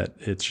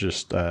it's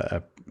just,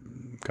 I've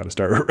got to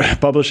start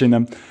publishing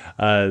them.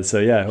 So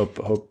yeah,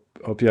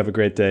 hope you have a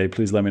great day.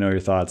 Please let me know your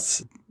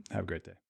thoughts. Have a great day.